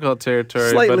difficult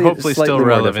territory, but hopefully still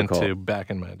relevant to back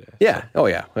in my day. Yeah. Oh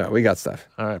yeah. Yeah. We got stuff.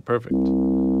 All right. Perfect.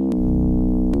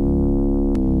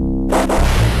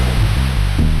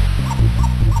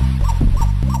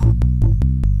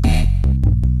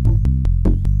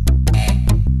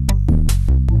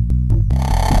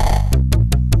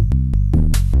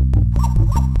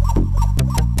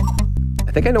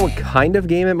 I think I know what kind of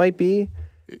game it might be.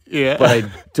 Yeah. But I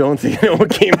don't think I know what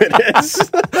game it is.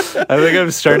 I think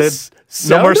I've started.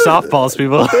 No more softballs,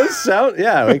 people.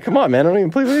 Yeah, I mean, come on, man. I don't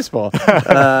even play baseball.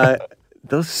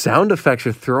 Those sound effects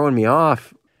are throwing me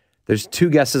off. There's two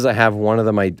guesses I have. One of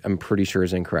them I'm pretty sure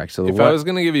is incorrect. So if I was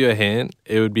going to give you a hint,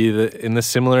 it would be in the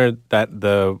similar that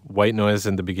the white noise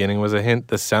in the beginning was a hint.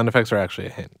 The sound effects are actually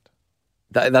a hint.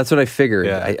 That's what I figured.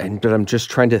 Yeah. But I'm just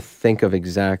trying to think of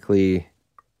exactly.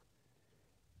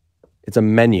 It's a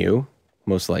menu,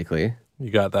 most likely.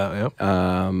 You got that,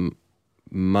 yeah.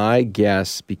 My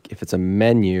guess, if it's a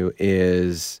menu,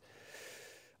 is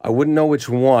I wouldn't know which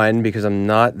one because I'm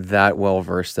not that well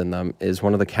versed in them. Is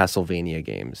one of the Castlevania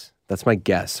games. That's my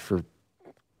guess for.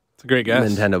 It's a great guess,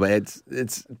 Nintendo, but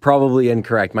it's probably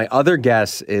incorrect. My other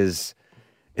guess is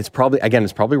it's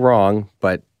probably wrong,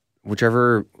 but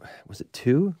whichever was it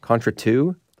 2? Contra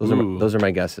 2. Those are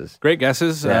my guesses. Great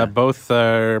guesses. Yeah. Both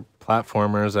are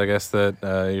platformers, I guess, that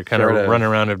you're kind of run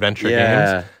around adventure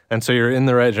games. And so you're in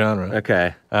the right genre.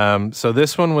 Okay. So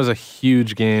this one was a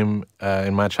huge game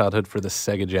in my childhood for the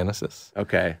Sega Genesis.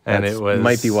 Okay. And it was...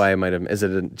 Might be why I might have... Is it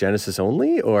a Genesis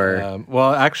only, or...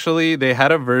 well, actually, they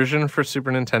had a version for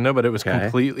Super Nintendo, but it was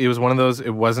completely... It was one of those...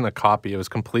 It wasn't a copy. It was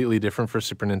completely different for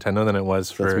Super Nintendo than it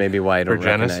was for Genesis. That's maybe why I don't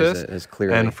recognize it as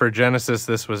clearly. And for Genesis,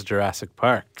 this was Jurassic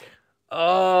Park.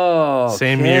 Oh,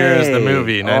 same year as the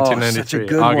movie, 1993. Such a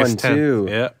good August one 10th. too.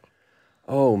 Yeah.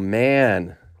 Oh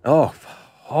man. Oh.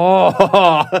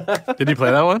 Did you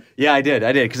play that one? Yeah, I did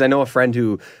because I know a friend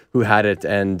who had it,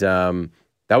 and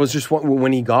that was just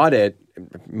when he got it,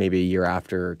 maybe a year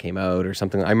after it came out or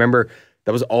something. I remember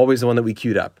that was always the one that we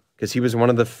queued up because he was one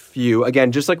of the few.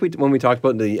 Again, just like when we talked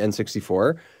about the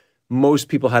N64, most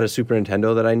people had a Super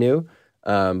Nintendo that I knew,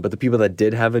 but the people that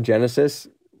did have a Genesis.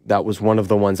 That was one of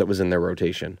the ones that was in their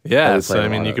rotation. Yeah, so I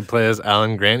mean, you could play as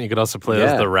Alan Grant. You could also play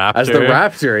as the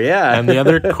Raptor. Yeah. And the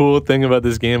other cool thing about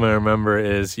this game, I remember,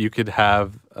 is you could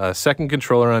have a second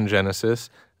controller on Genesis,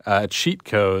 a cheat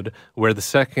code where the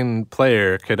second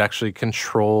player could actually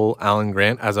control Alan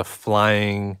Grant as a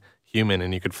flying human,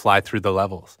 and you could fly through the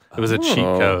levels. It was a cheat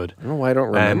code. I don't know why I don't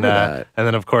remember that. And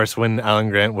then, of course, when Alan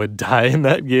Grant would die in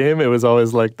that game, it was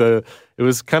always like it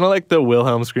was kind of like the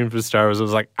Wilhelm scream for Star Wars. It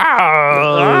was like,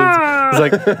 ow! It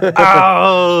was like,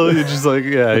 ow! You just like,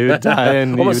 yeah, he would die.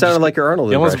 And almost sounded like your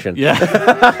Arnold impression.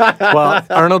 Yeah. Well,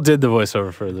 Arnold did the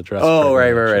voiceover for the Jurassic Park. Oh,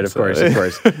 right. Of course.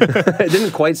 It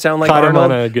didn't quite sound like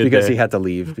Arnold because he had to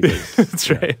leave because that's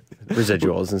right.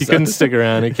 Residuals and he stuff. Couldn't stick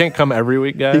around. He can't come every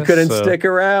week, guys. He couldn't stick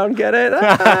around. Get it?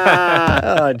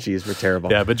 Oh, jeez, we're terrible.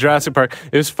 Yeah, but Jurassic Park.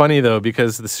 It was funny though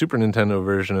because the Super Nintendo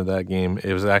version of that game,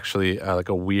 it was actually like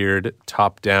a weird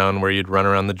top-down where you'd run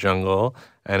around the jungle,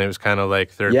 and it was kind of like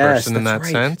third person in that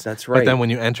sense. That's right. But then when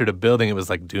you entered a building, it was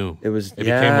like Doom. It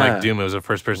became like Doom. It was a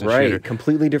first-person shooter.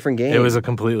 Completely different game. It was a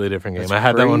completely different game. I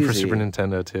had that one for Super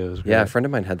Nintendo too. It was great. Yeah, a friend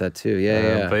of mine had that too.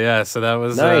 Yeah. But yeah, so that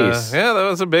was nice. That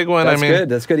was a big one.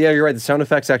 That's good. Yeah, you're right. The sound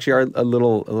effects actually are a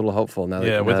little helpful now.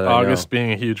 Yeah, with August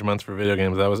being a huge month for video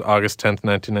games, that was August 10th,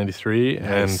 1993,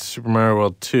 and Super Mario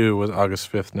World 2 was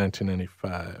August 5th,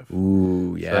 1995.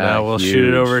 Ooh, yeah. So now we'll shoot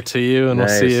it over to you, and we'll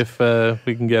see if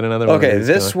we can get another one. Okay,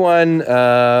 this one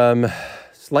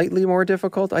slightly more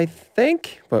difficult, I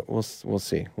think, but we'll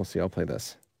see. I'll play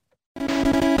this. All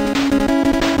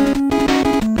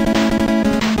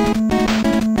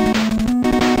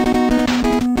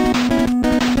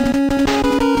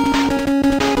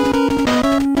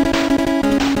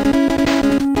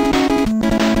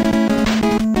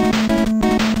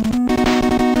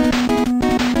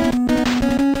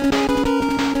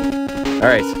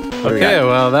right. What do we Okay, got?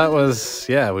 well, that was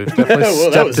we've definitely Well,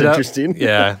 stepped that was it up. interesting.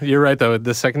 Yeah, you're right though.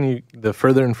 The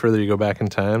further and further you go back in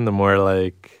time, the more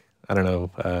like I don't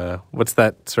know, what's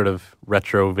that sort of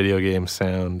retro video game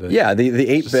sound? Yeah, the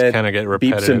 8-bit kinda get beeps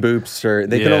repetitive. and boops, or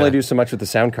they can Yeah. only do so much with the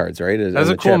sound cards, right? And That's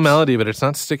a the cool chips. melody, but it's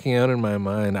not sticking out in my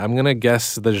mind. I'm gonna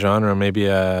guess the genre, maybe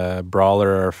a brawler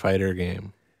or a fighter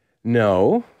game.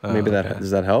 No, maybe okay.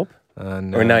 does that help?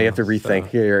 No, Or now you have to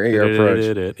rethink your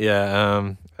approach.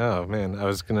 Yeah. Oh man, I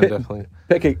was gonna definitely.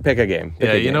 Pick a game. Pick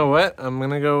Yeah, a you game. know what? I'm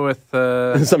gonna go with.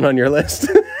 Something on your list.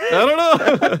 I don't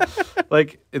know.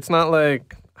 Like it's not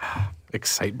like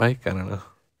Excite Bike. I don't know.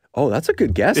 Oh, that's a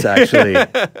good guess, actually.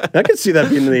 I could see that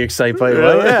being the Excite Bike.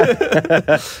 Well,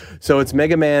 yeah. So it's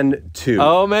Mega Man 2.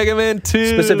 Oh, Mega Man 2.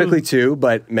 Specifically 2,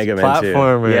 but Mega Man 2.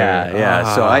 Platformer.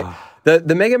 Yeah. So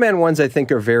the Mega Man ones I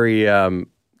think are very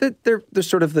they're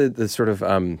sort of the sort of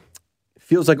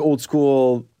feels like old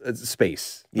school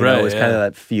space. You know, it's kind of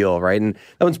that feel, right? And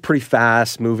that one's pretty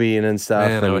fast moving and stuff.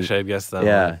 Man, and I wish I had guessed that.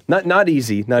 yeah, one. not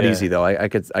easy though.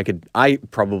 I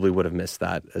probably would have missed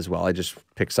that as well. I just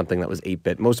picked something that was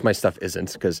 8-bit. Most of my stuff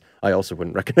isn't because I also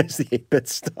wouldn't recognize the 8-bit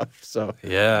stuff. So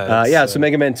Yeah. So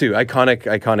Mega Man 2,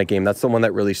 iconic game. That's the one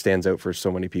that really stands out for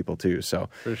so many people too. So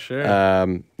For sure.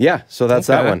 so that's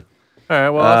that Okay. one. All right.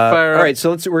 Well, I'll fire All up. right,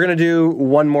 so we're gonna do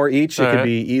one more each. It All could right.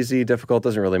 be easy, difficult,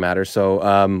 doesn't really matter.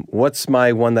 So, what's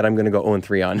my one that I'm gonna go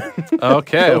 0-3 on?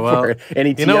 Okay. Go Well, for it. Any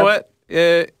you tee know up?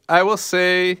 what? I will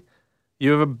say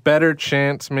you have a better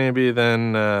chance maybe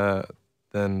than the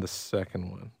second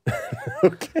one.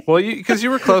 Okay. Well, because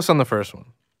you were close on the first one.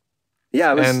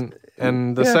 Yeah, it was,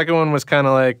 and the yeah. second one was kind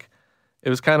of like it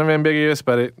was kind of ambiguous,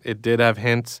 but it did have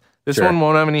hints. This Sure. one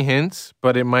won't have any hints,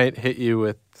 but it might hit you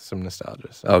with some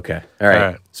nostalgia. So Okay. All right. All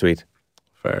right. Sweet.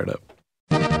 fire it up.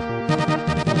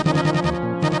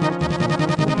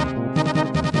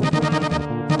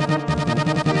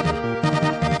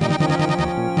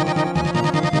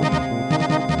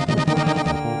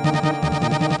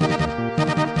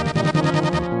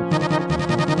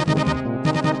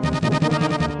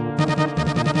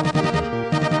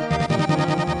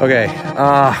 Okay.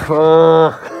 I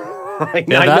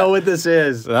that- know what this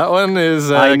is. That one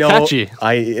is I know. catchy.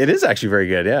 It is actually very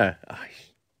good. Yeah. I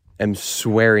am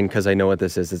swearing because I know what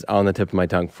this is. It's on the tip of my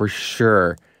tongue for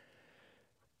sure.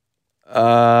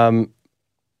 Wanna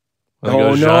go Oh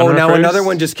no! genre Now first? another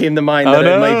one just came to mind Oh, that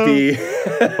no. it might be.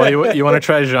 Well, you want to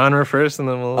try genre first, and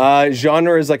then we'll.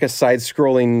 Genre is like a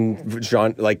side-scrolling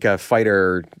genre, like a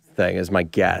fighter thing, is my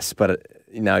guess. But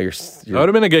now you're That would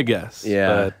have been a good guess.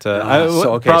 Yeah. but I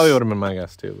So, okay, probably s- would have been my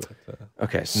guess too. But,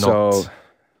 okay. So not.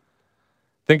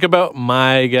 Think about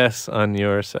my guess on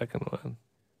your second one,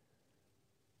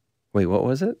 wait, what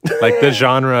was it? like the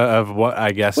genre of what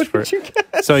I guessed What for. did you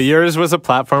guess? So yours was a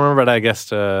platformer, but I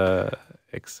guessed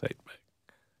Excite Bike.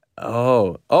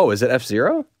 Oh, is it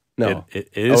F-Zero? No. It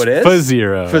is. Oh, it is?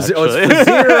 F-Zero. Oh, it's actually.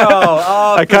 F-Zero.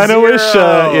 Oh, I kind of wish,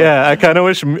 F-Zero. I kind of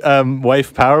wish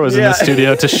Wife Power was in Yeah. the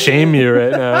studio to shame you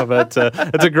right now. But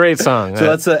it's a great song. So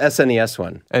that's the SNES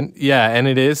one. and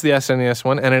it is the SNES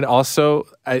one, and it also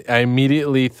I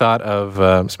immediately thought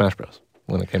of Smash Bros.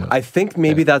 When it came out. I think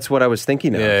maybe that's what I was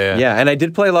thinking of. Yeah. And I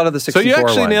did play a lot of the So 64 you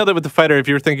actually one. nailed it with the fighter if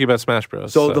you were thinking about Smash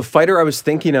Bros. So the fighter I was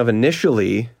thinking of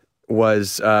initially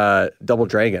was Double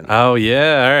Dragon oh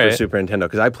yeah, all for right. Super Nintendo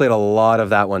because I played a lot of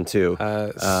that one too.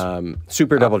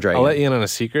 Super Double Dragon. I'll let you in on a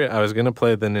secret. I was gonna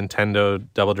play the Nintendo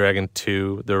Double Dragon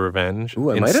 2: The Revenge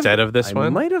Ooh, I might instead have, of this I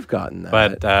one, might have gotten that.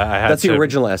 but I had that's to, the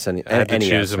original SNES. I had to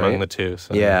choose among right? the two.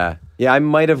 So. Yeah, I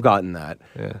might have gotten that.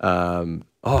 Yeah.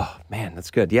 Oh man,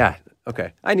 that's good. Yeah,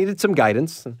 okay. I needed some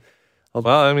guidance. Well,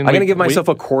 I mean, I'm gonna give myself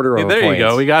a quarter of a there point. you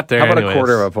go. We got there. How about anyways. a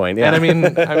quarter of a point? Yeah. And I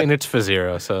mean, it's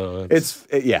F-Zero, so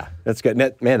yeah, that's good.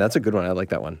 Man, that's a good one. I like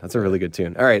that one. That's a really good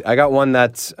tune. All right, I got one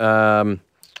that's okay.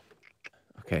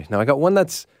 Now I got one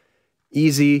that's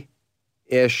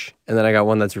easy-ish, and then I got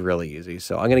one that's really easy.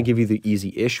 So I'm gonna give you the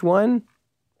easy-ish one,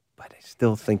 but I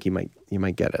still think you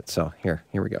might get it. So here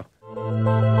we go.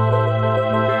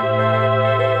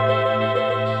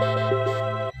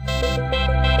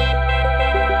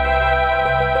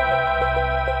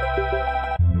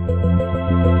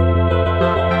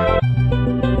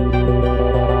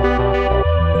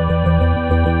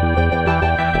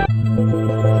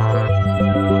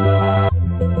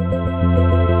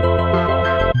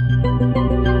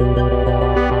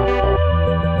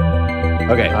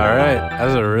 Okay. All right. That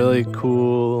was a really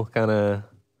cool kind of.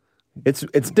 It's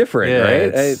different, Yeah, right?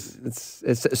 it's-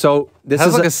 It's so this It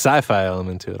has is like a sci-fi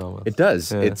element to it almost. it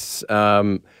does. Yeah. It's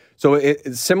so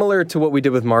it's similar to what we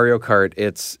did with Mario Kart.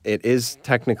 It is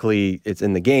technically it's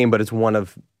in the game, but it's one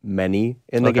of many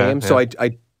in the Okay, game. So yeah.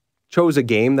 I chose a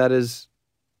game that is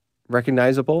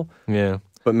recognizable, Yeah.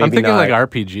 but maybe I'm thinking not. like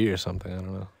RPG or something. I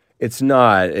don't know. It's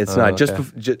not. It's not. Just,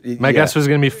 okay. My guess was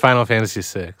going to be Final Fantasy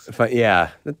VI. yeah,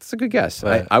 that's a good guess.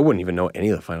 Right. I wouldn't even know any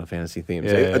of the Final Fantasy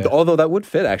themes. Yeah. Although that would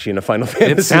fit actually in a Final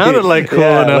Fantasy. sounded like cool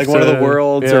Yeah, enough like one of the to-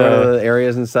 worlds or yeah. one of the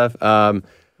areas and stuff.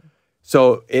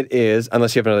 So it is.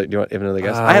 Unless you have another. Do you have another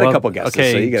guess? I had a couple guesses.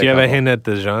 Okay. So you get do you have a couple. hint at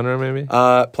the genre maybe?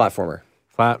 Platformer.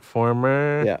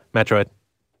 Platformer? Yeah. Metroid.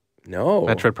 No.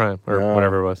 Metroid Prime or No.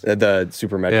 whatever it was. The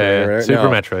Super Metroid. Yeah, or whatever. Super No.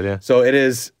 Metroid, yeah. So it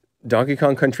is Donkey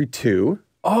Kong Country 2.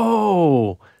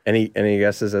 Oh, Any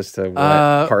guesses as to what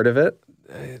part of it?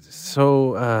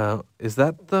 so is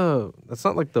that that's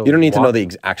not like the You don't need to know the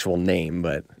actual name,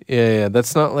 but Yeah,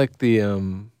 that's not like the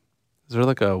is there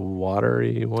like a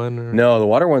watery one or no, the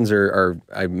water ones are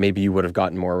maybe you would have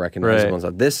gotten more recognizable Right.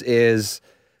 ones. This is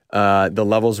the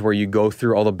levels where you go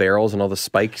through all the barrels and all the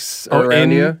spikes around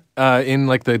in you. In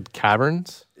like the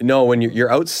caverns? No, when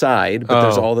you're outside, but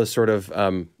there's Oh. all this sort of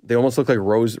they almost look like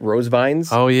rose vines.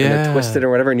 Oh, and yeah. they're twisted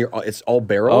or whatever, and it's all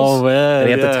barrels. Oh, man, and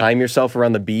you have to yeah. time yourself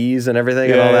around the bees and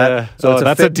everything and all that. So it's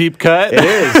that's a deep cut. It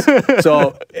is.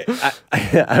 So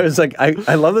I was like,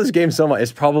 I love this game so much.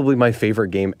 It's probably my favorite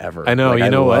game ever. I know. Like, You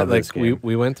know what? love Like this game.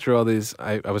 we went through all these.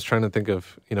 I was trying to think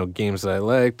of games that I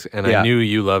liked, and Yeah. I knew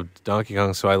you loved Donkey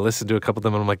Kong, so I listened to a couple of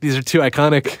them, and I'm like, these are too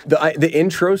iconic. The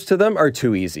intros to them are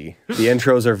too easy. The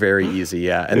intros are very easy,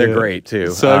 yeah, and they're great too.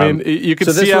 So I mean, you can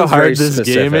so this see how one's very hard this game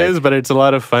specific. is, but it's a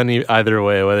lot of fun either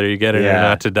way, whether you get it or Yeah.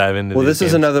 not. To dive into. Well, these this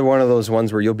is games. another one of those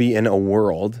ones where you'll be in a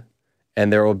world,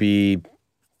 and there will be,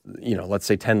 let's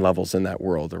say 10 levels in that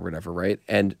world or whatever, right?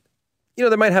 And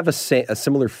they might have a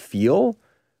similar feel,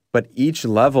 but each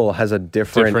level has a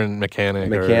different mechanic,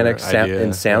 mechanics or idea.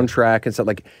 and soundtrack and stuff.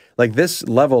 Like this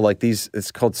level, like these,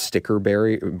 it's called Sticker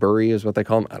Bury is what they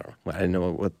call them. I don't know. I didn't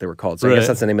know what they were called. So I guess Right.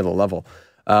 that's the name of the level.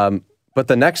 But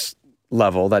the next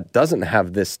level that doesn't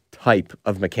have this type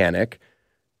of mechanic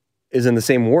is in the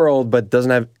same world, but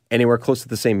doesn't have anywhere close to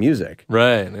the same music.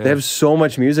 Right. Yeah. They have so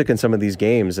much music in some of these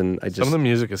games, and Some of the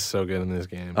music is so good in these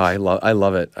games. I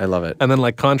love it. I love it. And then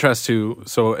like contrast to,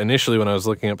 so initially when I was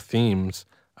looking up themes,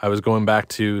 I was going back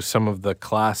to some of the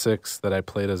classics that I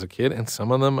played as a kid, and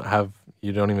some of them have,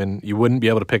 you wouldn't be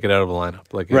able to pick it out of a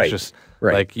lineup. Like it's Right. just,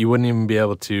 Right. like you wouldn't even be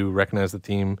able to recognize the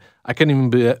theme. I couldn't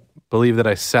even believe that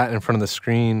I sat in front of the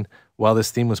screen while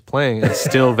this theme was playing and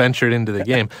still ventured into the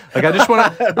game. Like I just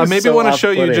want to, I maybe so want to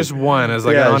show you off-putting. just one as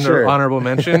like Yeah, an sure. honorable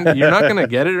mention. You're not going to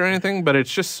get it or anything, but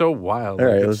it's just so wild. All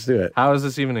Like, right, it's- let's do it. How does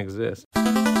this even exist?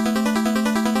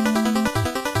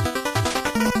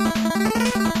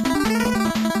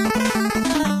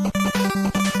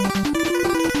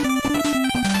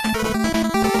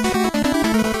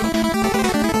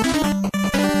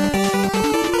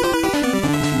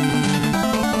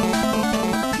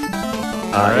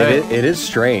 It is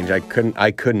strange. I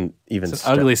couldn't even. It's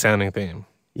an ugly sounding theme.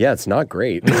 Yeah, it's not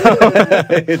great.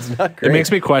 It's not great. It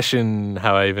makes me question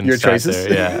how I even Your sat choices?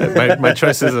 there. Yeah, my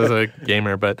choices as a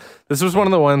gamer. But this was one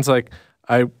of the ones like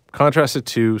I contrasted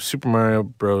to Super Mario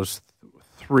Bros.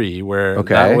 3, where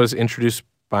Okay. that was introduced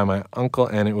by my uncle,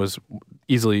 and it was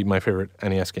easily my favorite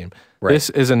NES game. Right. This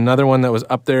is another one that was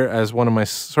up there as one of my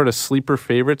sort of sleeper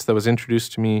favorites that was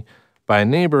introduced to me by a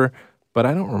neighbor, but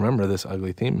I don't remember this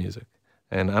ugly theme music.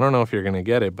 And I don't know if you're going to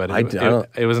get it, but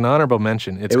it was an honorable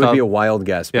mention. It's It would called, be a wild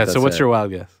guess. But yeah, that's so what's it. your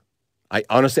wild guess? I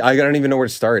honestly, I don't even know where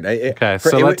to start. Okay,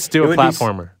 so let's do a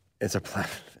platformer. It's a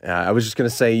platformer. I was just gonna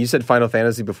say, you said Final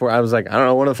Fantasy before. I was like, I don't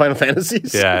know, one of the Final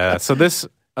Fantasies. Yeah. So this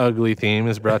ugly theme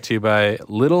is brought to you by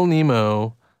Little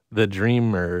Nemo, the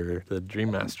Dream Master. The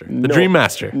Dream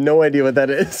Master. No idea what that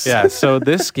is. Yeah, so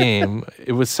this game,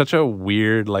 it was such a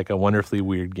weird, like a wonderfully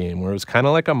weird game where it was kind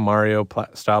of like a Mario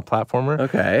style platformer.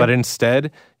 Okay. But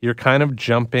instead, you're kind of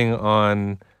jumping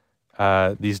on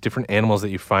these different animals that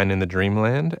you find in the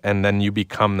Dreamland, and then you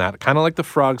become that. Kind of like the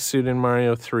frog suit in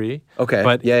Mario 3. Okay.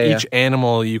 But Yeah. each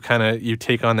animal, you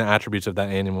take on the attributes of that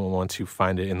animal once you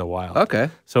find it in the wild. Okay.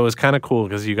 So it was kind of cool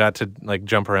because you got to like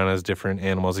jump around as different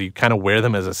animals. You kind of wear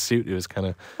them as a suit. It was kind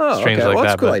of strange okay. like Well, that.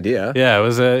 that's a cool but idea. Yeah,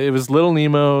 it was Little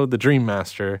Nemo, the Dream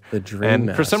Master. The Dream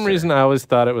And for some Master. reason, I always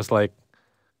thought it was like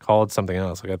called something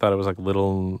else. Like I thought it was like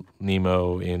Little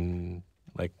Nemo in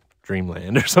like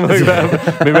Dreamland or something like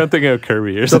that. Maybe I'm thinking of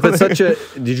Kirby or So if something. it's such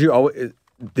a,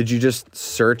 did you just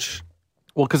search?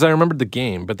 Well, because I remembered the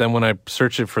game, but then when I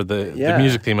searched it for the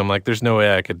music theme, I'm like, there's no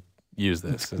way I could use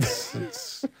this.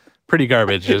 It's pretty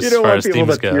garbage as You don't far want as people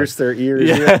themes to go. pierce their ears.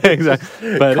 Yeah,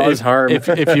 exactly. But Cause harm.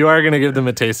 if you are going to give them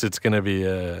a taste, it's going to be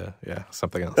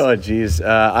something else. Oh, geez.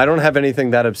 I don't have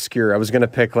anything that obscure. I was going to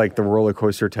pick like the Roller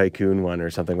Coaster Tycoon one or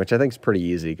something, which I think is pretty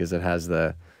easy because it has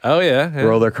the Oh yeah.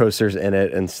 roller coasters in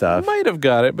it and stuff. Might have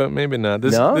got it, but maybe not.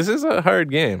 This is a hard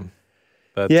game.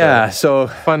 But, Yeah, so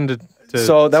fun to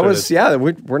so that sort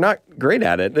was we're not great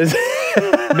at it.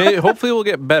 hopefully we'll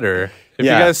get better. If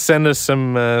Yeah. you guys send us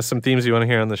some themes you want to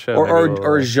hear on the show, maybe we'll-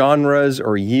 or genres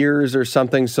or years or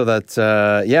something, so that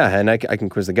and I can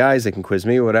quiz the guys, they can quiz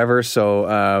me, whatever. So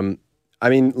I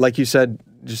mean, like you said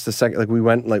just a second, like we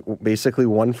went like basically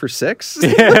 1 for 6.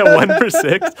 yeah, 1 for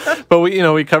 6. But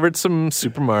we covered some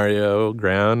Super Mario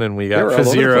ground, and we got were all over the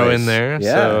F-Zero place. in there.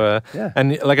 Yeah, So yeah.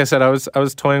 and like I said, I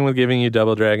was toying with giving you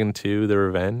Double Dragon 2: The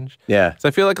Revenge. Yeah. So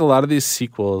I feel like a lot of these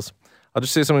sequels. I'll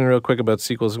just say something real quick about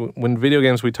sequels. When video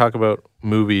games, we talk about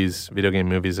video game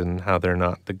movies, and how they're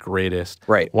not the greatest.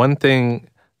 Right. One thing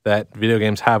that video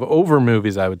games have over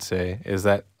movies, I would say, is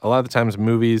that a lot of the times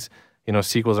movies,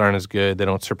 sequels aren't as good. They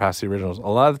don't surpass the originals. A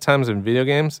lot of the times in video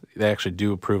games, they actually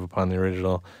do improve upon the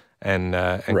original and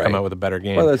come out with a better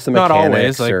game. Well, that's the not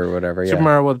mechanics always, or whatever, yeah. Super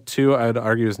Mario World 2, I would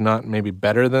argue, is not maybe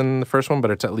better than the first one, but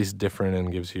it's at least different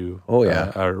and gives you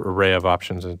an array of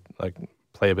options and like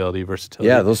playability, versatility.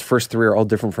 Yeah, those first 3 are all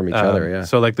different from each other, yeah.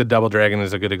 So like the Double Dragon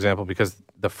is a good example because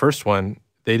the first one,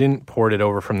 they didn't port it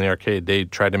over from the arcade. They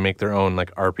tried to make their own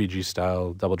like RPG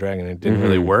style Double Dragon. It didn't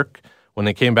really work. When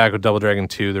they came back with Double Dragon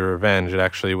 2: The Revenge, it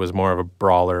actually was more of a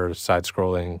brawler,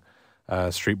 side-scrolling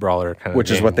street brawler kind of Which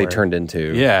is game what they where- turned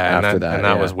into Yeah, after and that.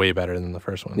 that yeah. was way better than the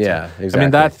first one. Yeah, So, exactly. I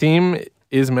mean, that theme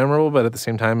is memorable, but at the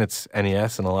same time, it's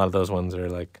NES, and a lot of those ones are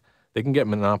like, they can get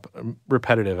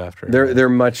repetitive after. They're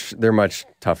much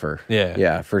tougher. Yeah.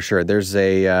 Yeah, for sure. There's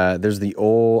the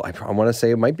old, I want to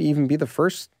say it might even be the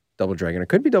first Double Dragon. It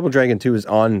could be Double Dragon 2 is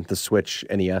on the Switch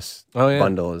NES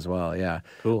bundle as well. Yeah.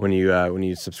 Cool. When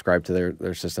you subscribe to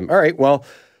their system. All right. Well,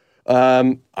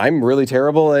 I'm really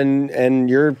terrible and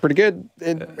you're pretty good,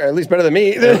 at least better than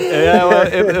me. Yeah, well,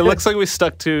 it looks like we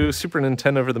stuck to Super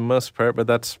Nintendo for the most part, but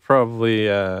that's probably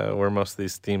where most of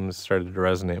these themes started to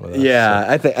resonate with us.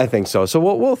 Yeah, so. I think so. So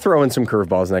we'll throw in some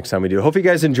curveballs next time we do. Hope you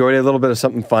guys enjoyed it. A little bit of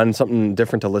something fun, something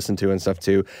different to listen to and stuff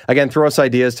too. Again, throw us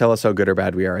ideas. Tell us how good or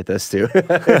bad we are at this too.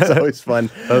 It's always fun.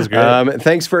 That was great.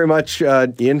 Thanks very much,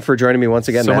 Ian, for joining me once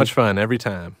again. So man. much fun every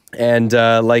time. And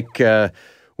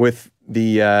with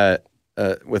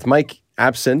Mike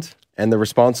absent and the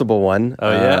responsible one.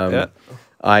 Yeah.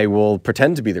 I will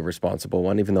pretend to be the responsible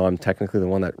one, even though I'm technically the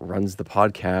one that runs the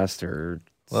podcast or.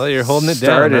 Well, you're holding it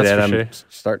down, started that's it.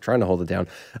 for I'm sure. trying to hold it down.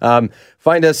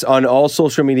 Find us on all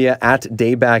social media at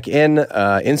DayBackIn.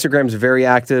 Instagram's very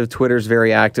active. Twitter's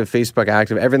very active. Facebook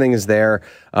active. Everything is there.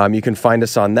 You can find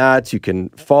us on that. You can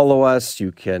follow us.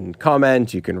 You can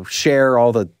comment. You can share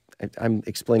all the. I'm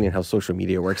explaining how social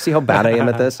media works. See how bad I am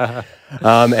at this?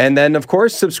 And then, of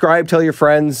course, subscribe, tell your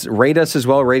friends, rate us as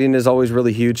well. Rating is always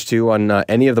really huge, too, on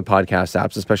any of the podcast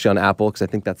apps, especially on Apple, because I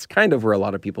think that's kind of where a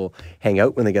lot of people hang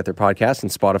out when they get their podcasts,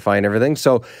 and Spotify and everything.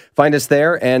 So find us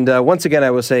there. And once again, I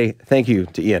will say thank you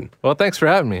to Ian. Well, thanks for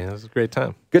having me. It was a great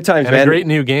time. Good times, And man. a great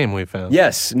new game we found.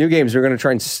 Yes, new games. We're going to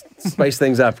try and spice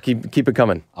things up. Keep it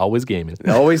coming. Always gaming.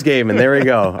 Always gaming. There we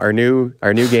go. Our new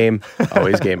game.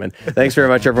 Always gaming. Thanks very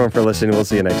much, everyone, for listening. We'll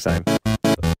see you next time.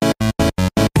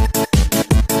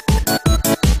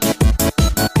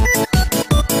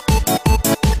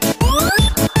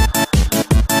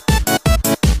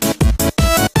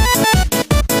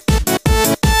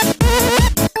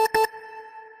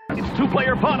 It's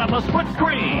two-player fun on the split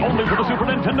screen. Only for the Super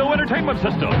Nintendo Entertainment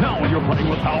System. Now you're playing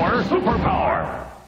with power, superpower.